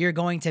Phoenix. You're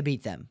going to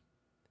beat them.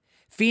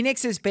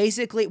 Phoenix was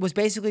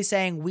basically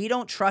saying, we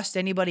don't trust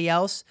anybody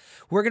else.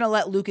 We're going to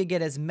let Luka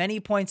get as many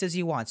points as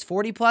he wants.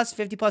 40 plus,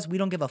 50 plus, we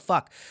don't give a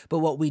fuck. But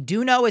what we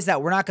do know is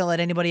that we're not going to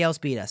let anybody else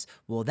beat us.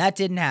 Well, that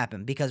didn't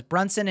happen because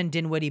Brunson and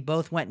Dinwiddie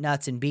both went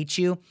nuts and beat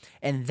you,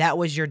 and that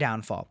was your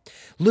downfall.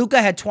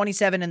 Luka had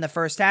 27 in the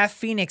first half.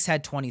 Phoenix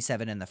had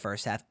 27 in the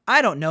first half.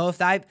 I don't know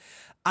if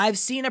I've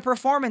seen a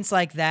performance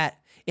like that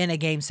in a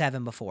Game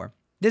 7 before.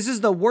 This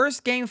is the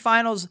worst game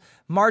finals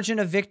margin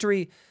of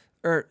victory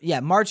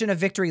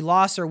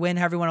loss or win,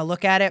 however you want to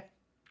look at it,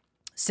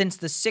 since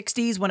the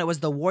 60s when it was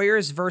the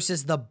Warriors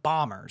versus the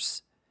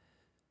Bombers.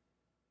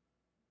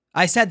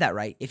 I said that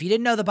right. If you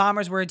didn't know the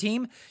Bombers were a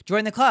team,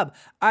 join the club.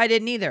 I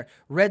didn't either.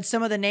 Read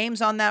some of the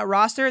names on that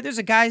roster. There's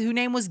a guy whose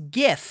name was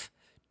GIF.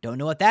 Don't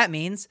know what that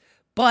means,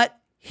 but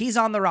he's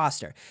on the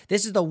roster.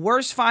 This is the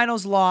worst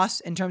finals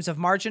loss in terms of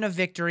margin of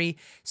victory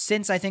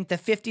since I think the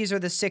 50s or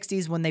the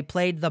 60s when they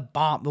played the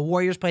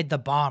Warriors played the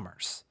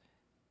Bombers.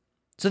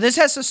 So this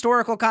has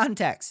historical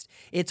context.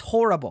 It's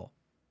horrible.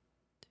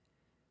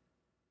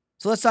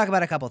 So let's talk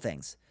about a couple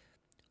things.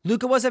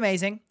 Luka was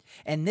amazing.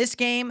 And this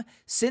game,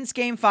 since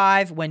Game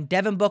 5, when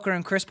Devin Booker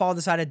and Chris Paul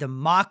decided to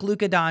mock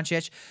Luka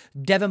Doncic,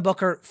 Devin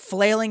Booker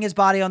flailing his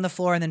body on the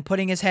floor and then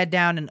putting his head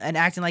down and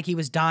acting like he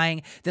was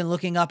dying, then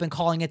looking up and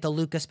calling it the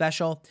Luka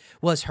special,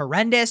 was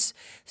horrendous.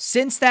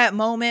 Since that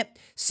moment,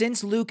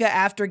 since Luka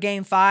after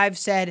Game 5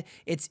 said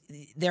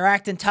they're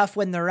acting tough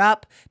when they're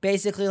up,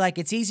 basically like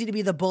it's easy to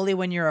be the bully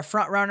when you're a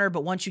front runner,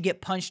 but once you get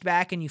punched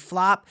back and you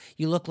flop,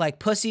 you look like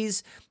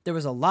pussies. There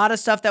was a lot of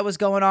stuff that was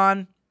going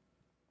on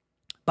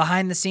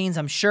behind the scenes,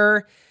 I'm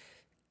sure.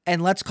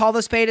 And let's call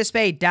the spade a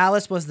spade.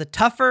 Dallas was the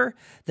tougher,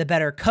 the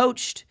better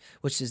coached,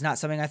 which is not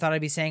something I thought I'd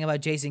be saying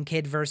about Jason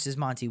Kidd versus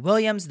Monty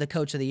Williams, the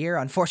coach of the year.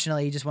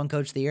 Unfortunately, he just won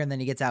coach of the year and then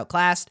he gets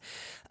outclassed.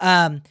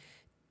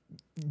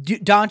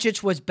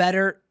 Doncic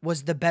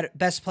was the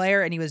best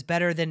player, and he was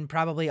better than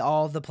probably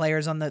all the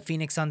players on the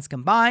Phoenix Suns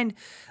combined.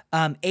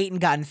 Ayton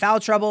got in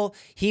foul trouble.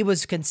 He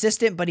was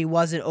consistent, but he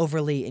wasn't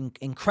overly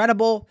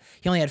incredible.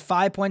 He only had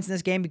 5 points in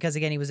this game because,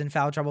 again, he was in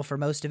foul trouble for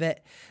most of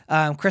it.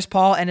 Chris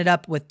Paul ended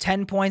up with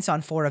 10 points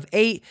on 4 of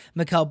 8.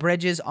 Mikal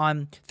Bridges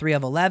on 3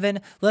 of 11.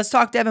 Let's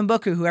talk Devin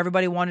Booker, who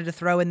everybody wanted to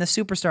throw in the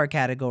superstar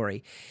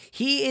category.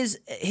 His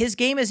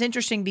game is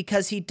interesting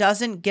because he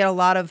doesn't get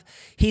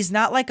he's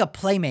not like a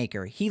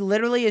playmaker. He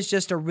literally is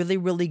just a really,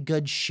 really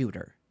good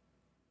shooter.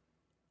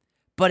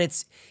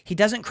 But he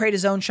doesn't create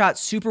his own shot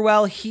super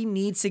well. He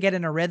needs to get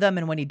in a rhythm,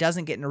 and when he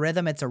doesn't get in a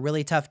rhythm, it's a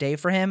really tough day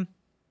for him.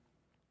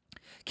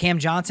 Cam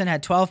Johnson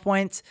had 12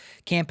 points.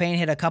 Cam Payne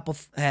had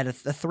a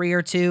 3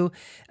 or 2.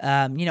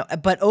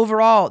 But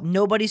overall,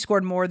 nobody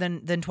scored more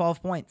than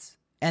 12 points.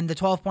 And the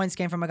 12 points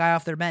came from a guy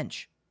off their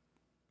bench.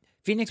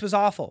 Phoenix was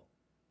awful.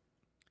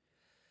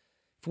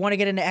 If you want to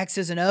get into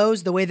X's and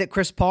O's, the way that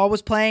Chris Paul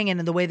was playing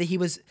and the way that he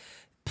was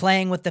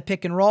playing with the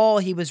pick and roll,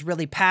 he was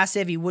really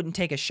passive. He wouldn't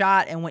take a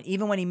shot. And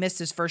even when he missed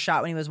his first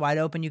shot when he was wide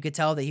open, you could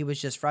tell that he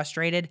was just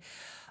frustrated.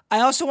 I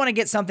also want to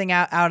get something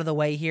out of the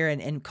way here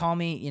and call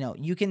me,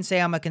 you can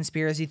say I'm a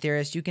conspiracy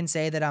theorist. You can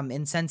say that I'm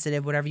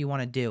insensitive, whatever you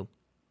want to do.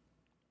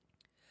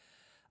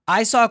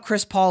 I saw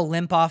Chris Paul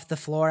limp off the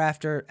floor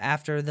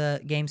after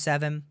the Game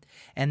 7,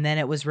 and then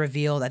it was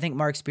revealed. I think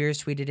Mark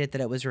Spears tweeted it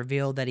that it was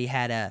revealed that he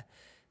had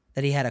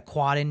a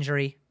quad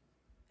injury,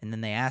 and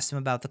then they asked him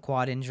about the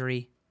quad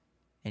injury,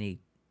 and he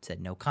said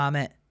no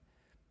comment.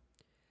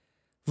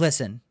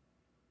 Listen,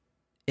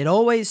 it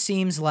always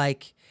seems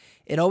like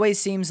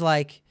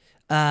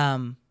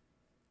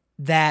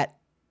that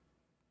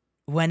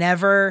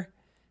whenever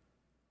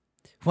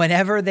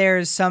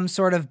there's some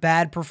sort of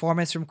bad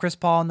performance from Chris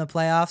Paul in the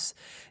playoffs,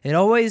 it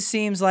always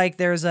seems like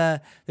there's an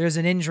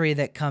injury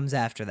that comes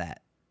after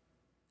that.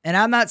 And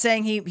I'm not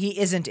saying he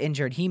isn't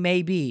injured. He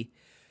may be.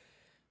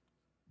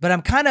 But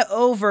I'm kind of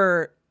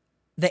over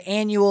the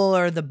annual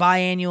or the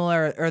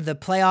biannual or the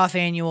playoff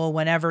annual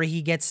whenever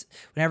he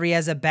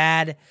has a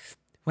bad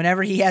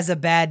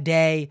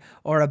day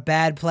or a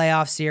bad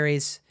playoff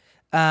series.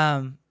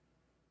 Yeah.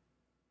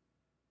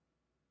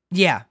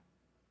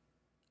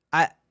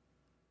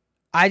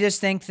 I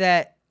just think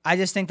that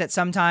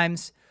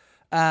sometimes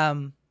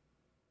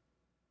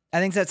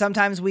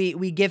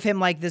we give him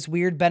like this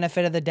weird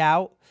benefit of the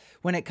doubt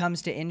when it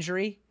comes to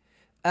injury.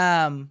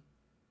 And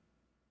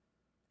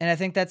I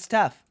think that's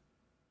tough.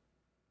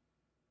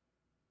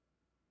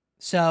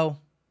 So,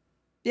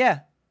 yeah.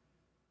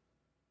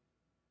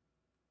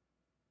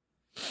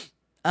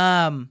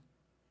 Man,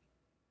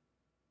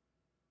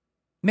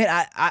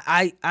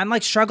 I'm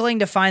like struggling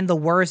to find the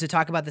words to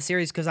talk about the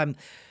series because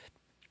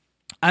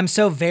I'm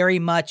so very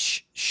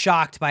much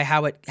shocked by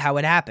how it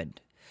happened.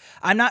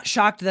 I'm not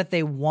shocked that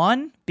they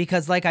won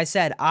because, like I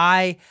said,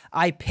 I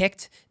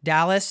picked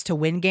Dallas to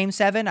win Game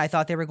 7. I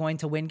thought they were going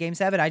to win Game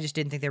 7. I just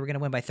didn't think they were going to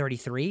win by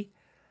 33.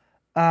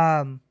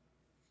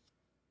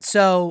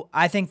 So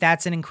I think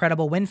that's an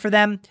incredible win for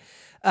them.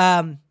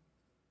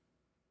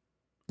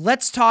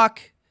 Let's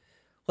talk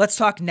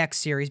next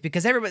series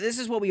because everybody, this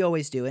is what we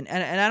always do, and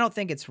I don't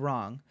think it's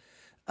wrong.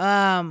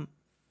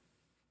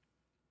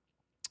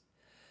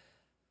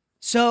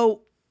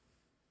 So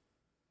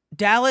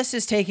Dallas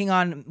is taking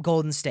on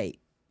Golden State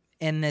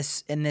in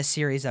this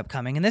series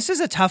upcoming, and this is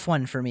a tough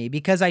one for me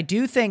because I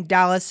do think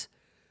Dallas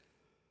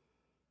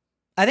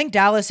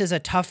is a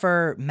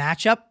tougher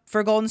matchup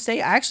for Golden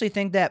State. I actually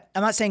think that,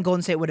 I'm not saying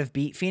Golden State would have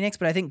beat Phoenix,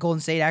 but I think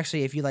Golden State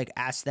actually, if you like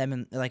ask them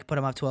and like put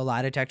them up to a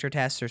lie detector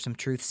test or some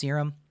truth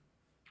serum,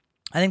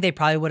 I think they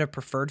probably would have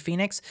preferred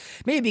Phoenix,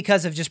 maybe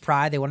because of just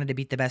pride. They wanted to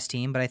beat the best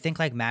team, but I think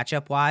like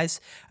matchup wise,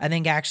 I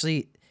think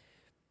actually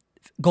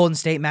Golden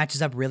State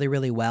matches up really,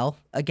 really well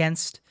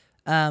against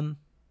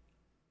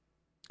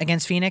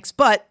Phoenix,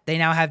 but they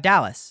now have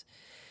Dallas.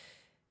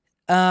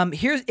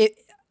 Here's it.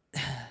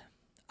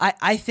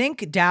 I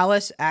think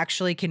Dallas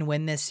actually can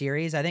win this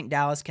series. I think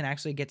Dallas can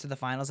actually get to the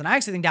finals, and I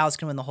actually think Dallas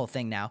can win the whole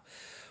thing now.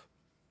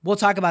 We'll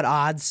talk about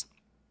odds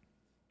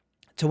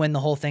to win the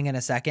whole thing in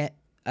a second,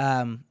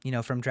 from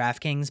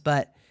DraftKings,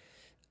 but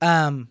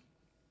the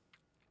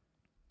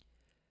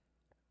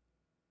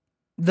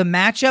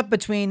matchup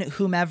between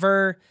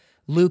whomever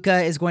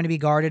Luka is going to be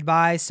guarded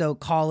by, so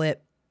call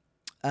it,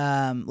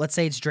 let's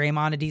say it's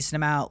Draymond a decent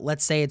amount,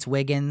 let's say it's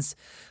Wiggins,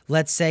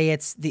 let's say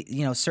it's the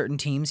certain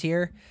teams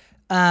here.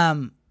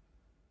 I'm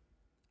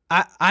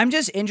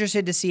just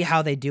interested to see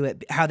how they do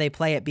it, how they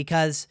play it,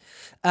 because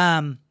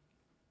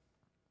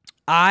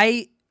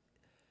I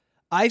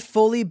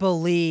fully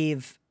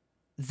believe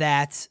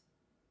that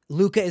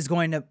Luka is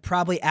going to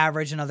probably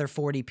average another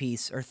 40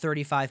 piece or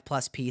 35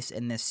 plus piece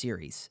in this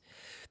series.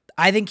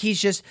 I think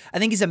he's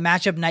a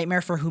matchup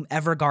nightmare for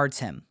whomever guards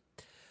him.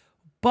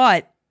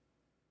 But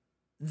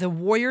the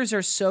Warriors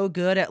are so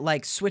good at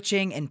like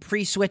switching and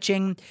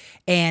pre-switching,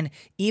 and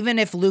even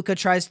if Luka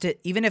tries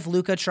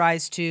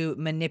to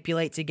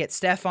manipulate to get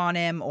Steph on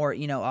him, or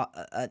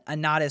a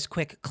not as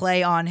quick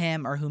Clay on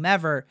him or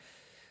whomever,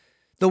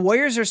 the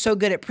Warriors are so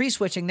good at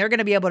pre-switching, they're going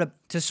to be able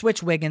to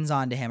switch Wiggins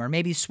onto him, or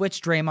maybe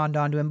switch Draymond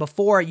onto him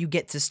before you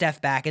get to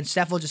Steph back, and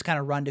Steph will just kind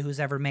of run to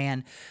whoever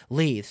man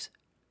leaves.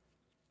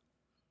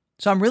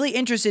 So I'm really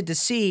interested to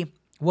see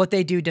what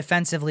they do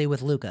defensively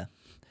with Luka.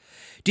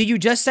 Do you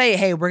just say,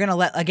 hey, we're going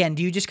to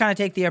do you just kind of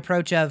take the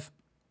approach of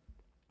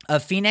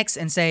Phoenix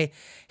and say,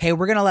 hey,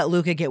 we're going to let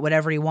Luka get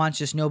whatever he wants,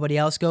 just nobody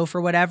else go for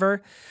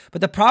whatever?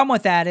 But the problem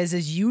with that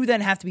is you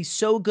then have to be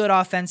so good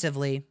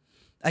offensively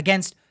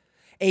against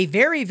a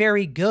very,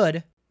 very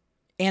good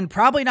and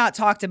probably not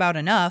talked about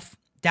enough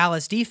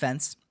Dallas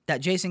defense that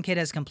Jason Kidd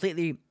has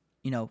completely,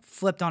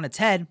 flipped on its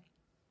head.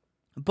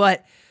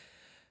 But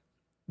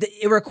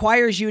it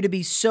requires you to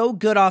be so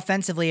good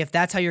offensively if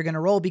that's how you're going to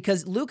roll,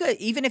 because Luka,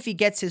 even if he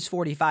gets his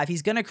 45,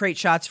 he's going to create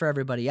shots for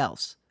everybody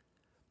else.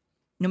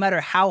 No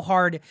matter how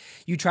hard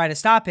you try to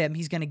stop him,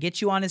 he's going to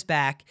get you on his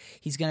back.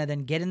 He's going to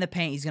then get in the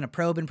paint. He's going to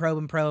probe,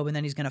 and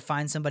then he's going to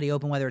find somebody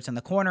open, whether it's in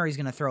the corner, he's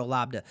going to throw a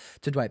lob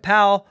to Dwight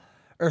Powell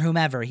or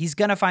whomever. He's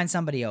going to find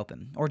somebody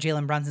open, or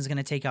Jalen Brunson's going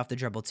to take off the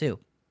dribble too.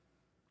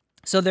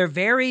 So they're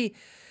very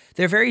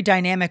they're very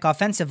dynamic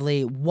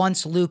offensively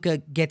once Luka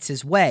gets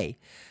his way.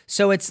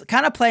 So it's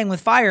kind of playing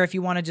with fire if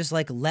you want to just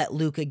like let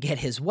Luka get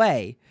his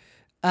way.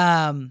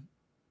 But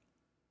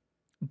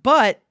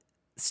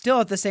still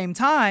at the same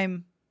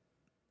time,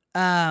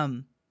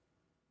 you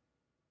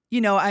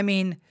know, I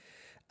mean,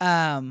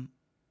 I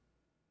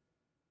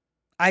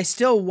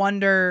still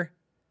wonder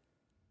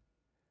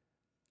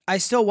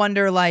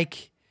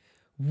like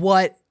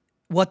what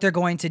they're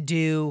going to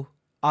do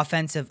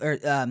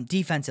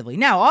defensively.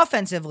 Now,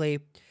 offensively,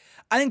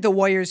 I think the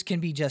Warriors can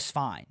be just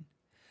fine.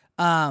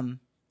 I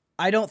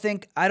don't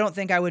think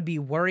I would be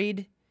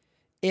worried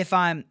if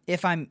I'm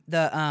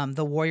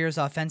the Warriors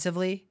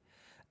offensively.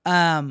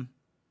 But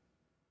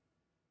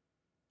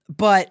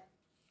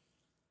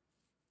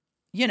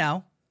you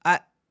know,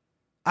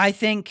 I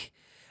think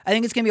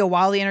it's gonna be a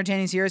wildly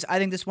entertaining series. I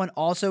think this one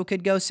also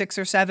could go 6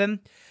 or 7.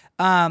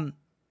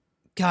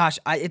 Gosh,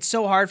 it's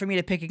so hard for me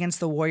to pick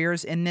against the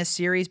Warriors in this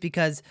series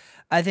because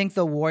I think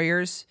the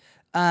Warriors,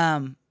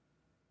 and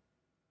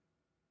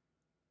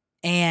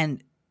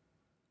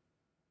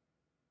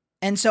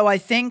so I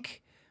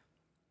think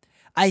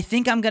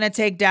I'm gonna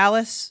take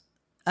Dallas.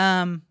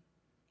 I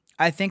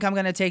think I'm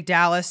gonna take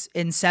Dallas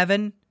in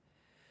 7,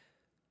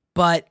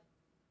 but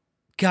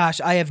gosh,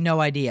 I have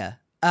no idea.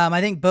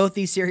 I think both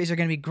these series are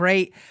going to be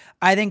great.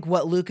 I think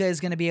what Luka is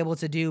going to be able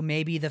to do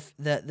may be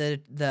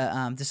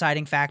the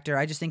deciding factor.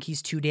 I just think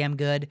he's too damn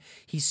good.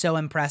 He's so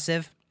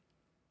impressive.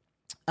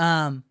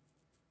 So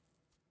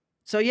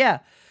yeah,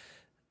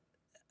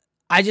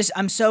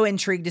 I'm so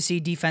intrigued to see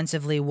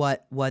defensively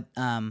what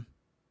the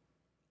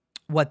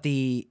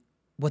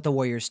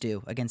Warriors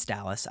do against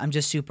Dallas. I'm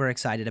just super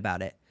excited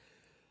about it.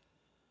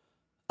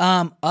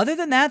 Other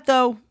than that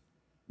though,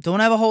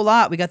 don't have a whole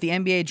lot. We got the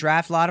NBA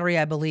draft lottery,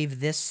 I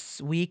believe,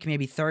 this week,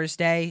 maybe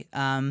Thursday.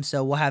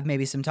 So we'll have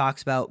maybe some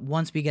talks about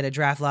once we get a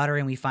draft lottery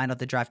and we find out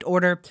the draft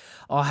order.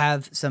 I'll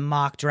have some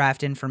mock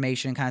draft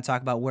information, kind of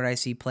talk about where I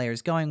see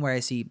players going, where I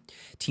see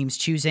teams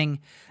choosing.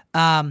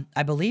 I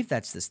believe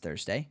that's this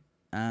Thursday.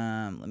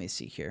 Let me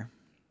see here.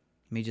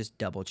 Let me just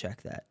double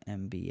check that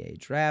NBA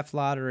draft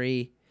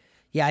lottery.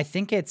 Yeah, I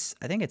think it's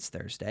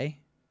Thursday.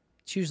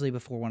 It's usually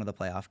before one of the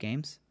playoff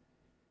games.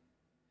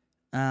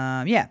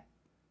 Yeah.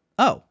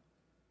 Oh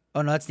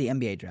no, that's the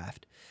NBA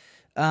draft.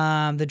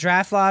 The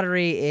draft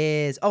lottery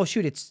is,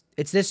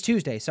 it's this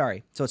Tuesday.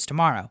 Sorry. So it's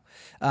tomorrow,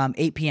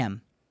 8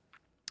 p.m.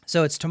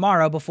 So it's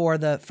tomorrow before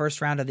the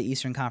first round of the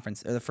Eastern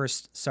Conference, or the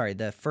first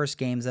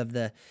games of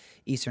the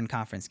Eastern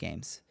Conference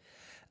games.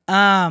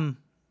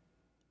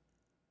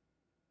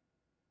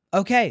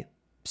 Okay.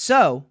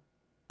 So,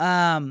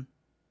 that's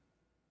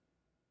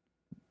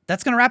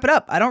going to wrap it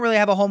up. I don't really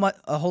have a whole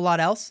lot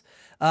else.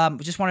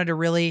 Just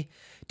really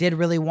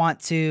want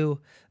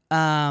to,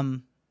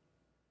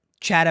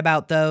 chat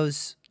about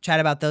those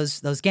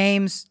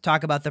games,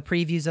 talk about the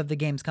previews of the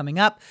games coming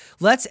up.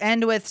 Let's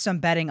end with some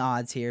betting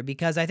odds here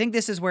because I think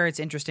this is where it's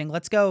interesting.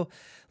 Let's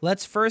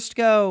first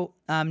go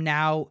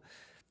now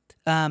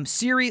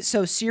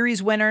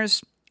series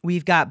winners.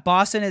 We've got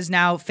Boston is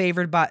now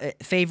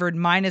favored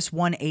minus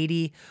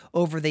 180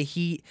 over the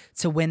Heat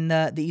to win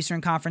the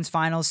Eastern Conference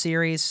Finals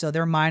series. So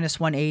they're minus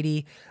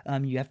 180.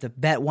 You have to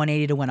bet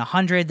 180 to win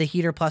 100. The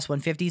Heat are plus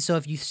 150. So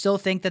if you still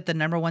think that the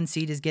number 1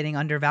 seed is getting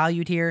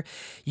undervalued here,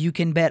 you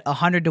can bet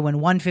 100 to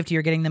win 150.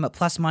 You're getting them at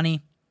plus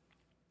money,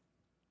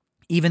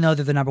 even though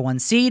they're the number 1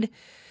 seed.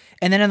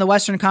 And then in the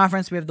Western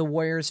Conference, we have the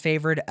Warriors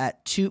favored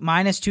at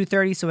minus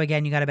 230. So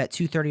again, you got to bet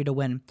 230 to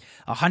win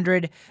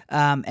 100.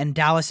 And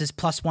Dallas is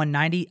plus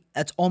 190.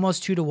 That's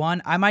almost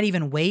 2-1. I might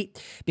even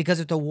wait because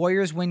if the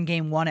Warriors win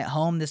game 1 at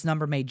home, this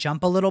number may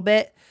jump a little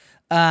bit.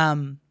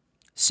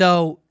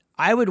 So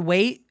I would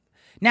wait.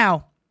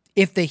 Now,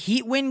 if the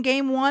Heat win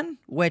game 1,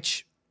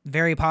 which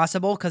very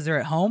possible because they're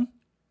at home.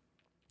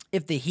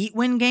 If the Heat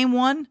win game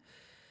 1,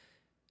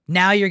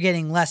 now you're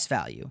getting less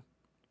value.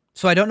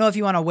 So I don't know if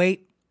you want to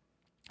wait.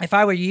 If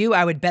I were you,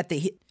 I would bet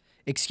the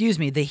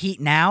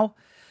Heat now,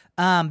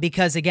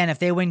 because again, if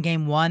they win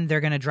game 1, they're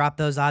going to drop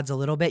those odds a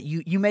little bit.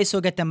 You may still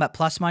get them at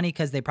plus money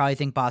because they probably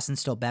think Boston's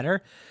still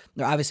better.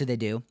 Or obviously they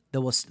do.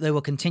 They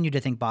will continue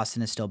to think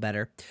Boston is still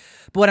better.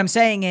 But what I'm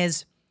saying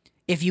is,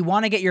 if you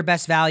want to get your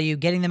best value,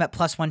 getting them at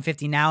plus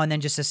 150 now and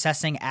then just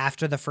assessing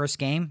after the first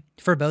game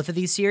for both of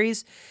these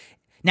series.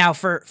 Now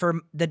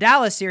for the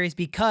Dallas series,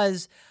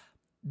 because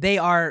they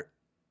are,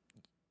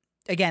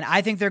 again,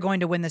 I think they're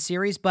going to win the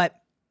series, but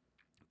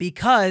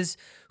because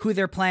who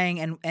they're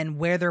playing and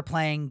where they're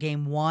playing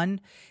game 1,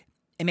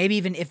 and maybe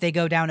even if they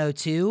go down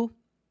 0-2,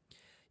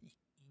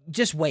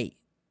 just wait.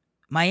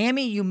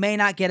 Miami, you may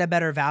not get a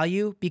better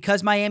value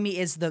because Miami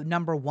is the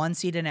number 1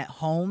 seed and at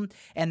home,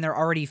 and they're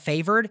already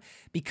favored.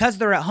 Because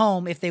they're at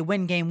home, if they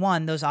win game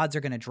 1, those odds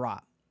are going to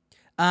drop.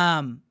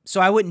 So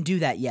I wouldn't do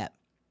that yet.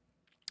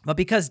 But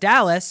because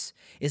Dallas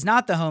is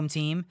not the home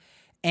team,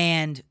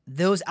 and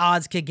those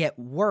odds could get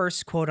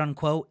worse, quote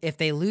unquote, if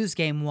they lose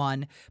game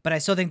 1, but I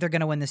still think they're going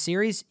to win the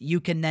series,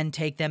 you can then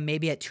take them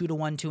maybe at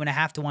 2-1,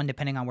 2.5-1,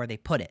 depending on where they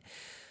put it.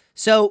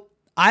 So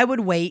I would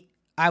wait.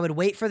 I would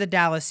wait for the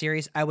Dallas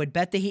series. I would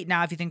bet the Heat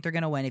now if you think they're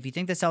going to win. If you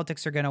think the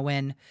Celtics are going to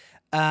win,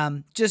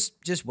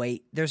 just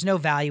wait. There's no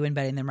value in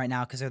betting them right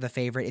now because they're the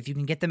favorite. If you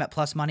can get them at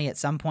plus money at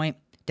some point,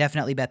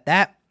 definitely bet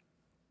that.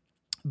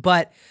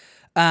 But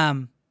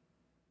the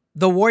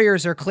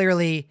Warriors are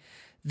clearly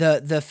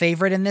the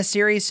favorite in this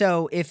series.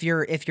 So if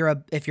you're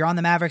on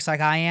the Mavericks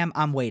like I am,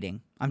 I'm waiting.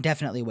 I'm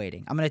definitely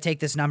waiting. I'm going to take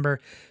this number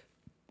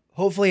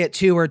hopefully at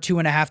 2 or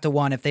 2.5 to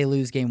 1 if they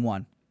lose game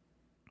 1.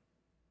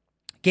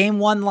 Game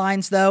 1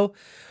 lines, though,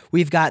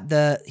 we've got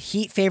the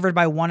Heat favored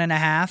by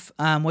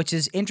 1.5, which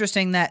is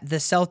interesting that the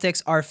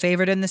Celtics are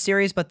favored in the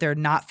series, but they're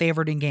not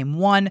favored in game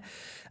 1.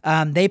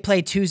 They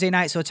play Tuesday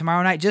night, so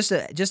tomorrow night, just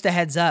a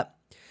heads up.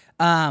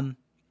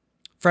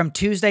 From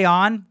Tuesday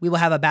on, we will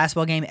have a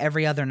basketball game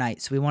every other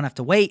night, so we won't have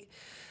to wait.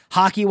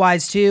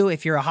 Hockey-wise, too,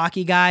 if you're a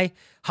hockey guy,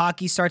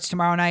 hockey starts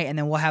tomorrow night, and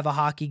then we'll have a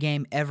hockey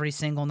game every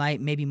single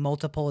night, maybe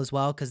multiple as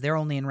well, because they're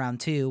only in round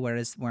 2,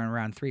 whereas we're in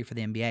round 3 for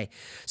the NBA.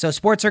 So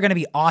sports are going to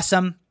be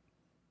awesome.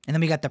 And then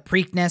we got the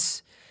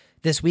Preakness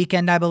this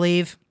weekend, I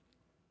believe.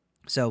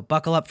 So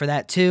buckle up for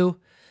that, too.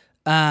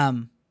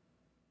 But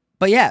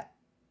yeah,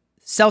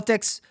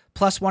 Celtics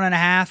plus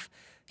 1.5.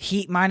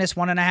 Heat minus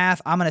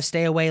 1.5. I'm going to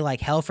stay away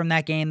like hell from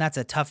that game. That's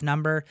a tough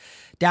number.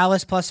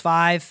 Dallas plus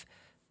 5.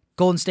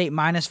 Golden State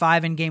minus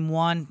 5 in game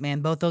 1.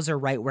 Man, both those are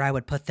right where I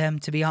would put them,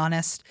 to be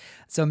honest.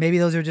 So maybe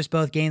those are just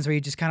both games where you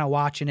just kind of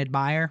watch and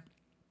admire.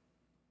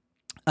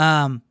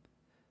 But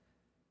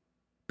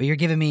you're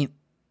giving me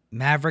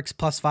Mavericks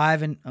plus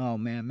 5 and oh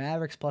man,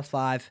 Mavericks plus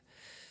 5.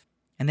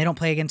 And they don't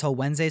play again until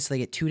Wednesday, so they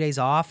get 2 days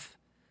off.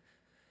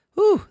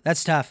 Whew,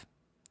 that's tough.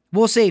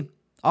 We'll see.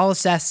 I'll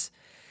assess.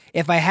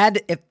 If I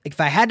had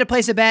to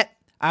place a bet,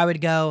 I would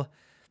go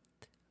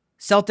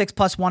Celtics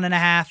plus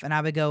 1.5, and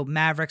I would go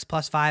Mavericks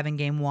plus 5 in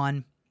game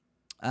 1.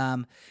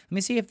 Let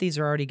me see if these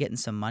are already getting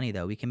some money,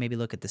 though. We can maybe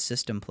look at the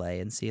system play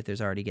and see if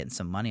there's already getting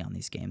some money on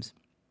these games.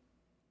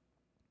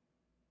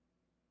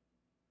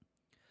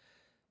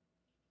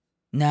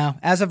 No,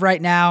 as of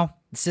right now,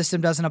 the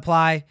system doesn't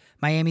apply.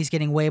 Miami's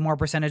getting way more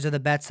percentage of the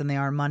bets than they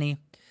are money.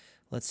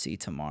 Let's see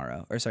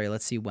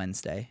let's see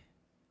Wednesday.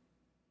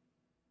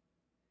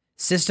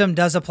 System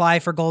does apply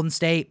for Golden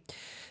State.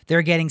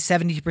 They're getting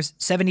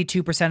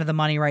 72% of the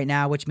money right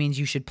now, which means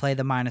you should play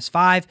the minus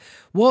 5.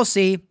 We'll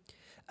see.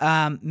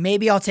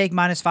 Maybe I'll take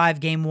minus 5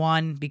 game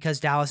 1 because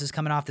Dallas is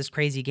coming off this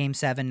crazy game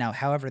 7 now.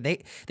 However,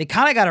 they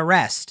kind of got to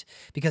rest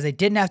because they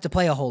didn't have to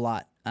play a whole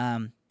lot.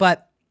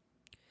 But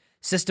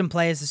system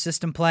play is a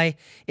system play.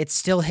 It's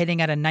still hitting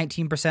at a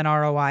 19%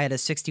 ROI at a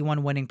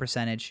 61 winning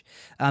percentage.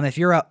 If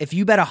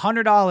you bet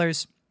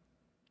 $100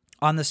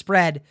 on the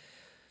spread,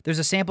 there's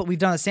a sample. We've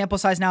done a sample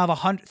size now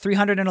of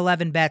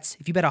 311 bets.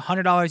 If you bet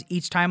 $100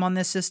 each time on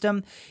this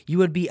system, you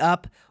would be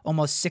up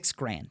almost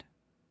 $6,000.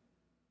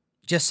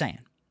 Just saying.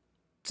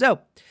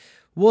 So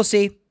we'll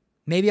see.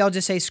 Maybe I'll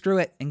just say screw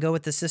it and go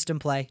with the system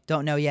play.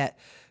 Don't know yet.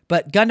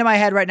 But gun to my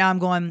head right now, I'm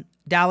going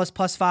Dallas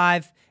plus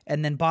 5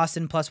 and then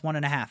Boston plus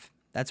 1.5.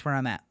 That's where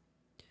I'm at.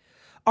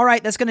 All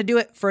right, that's going to do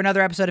it for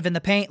another episode of In the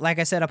Paint. Like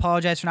I said,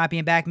 apologize for not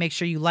being back. Make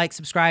sure you like,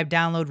 subscribe,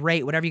 download,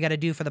 rate, whatever you got to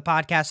do for the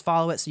podcast.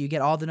 Follow it so you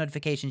get all the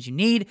notifications you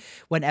need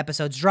when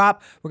episodes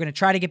drop. We're going to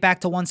try to get back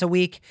to once a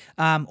week,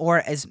 or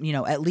as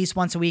at least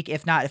once a week.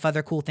 If not, if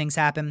other cool things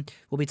happen,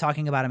 we'll be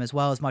talking about them as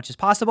well as much as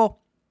possible.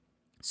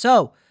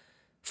 So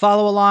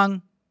follow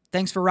along.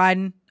 Thanks for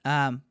riding.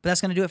 But that's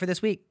going to do it for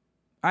this week.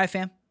 All right,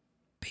 fam.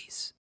 Peace.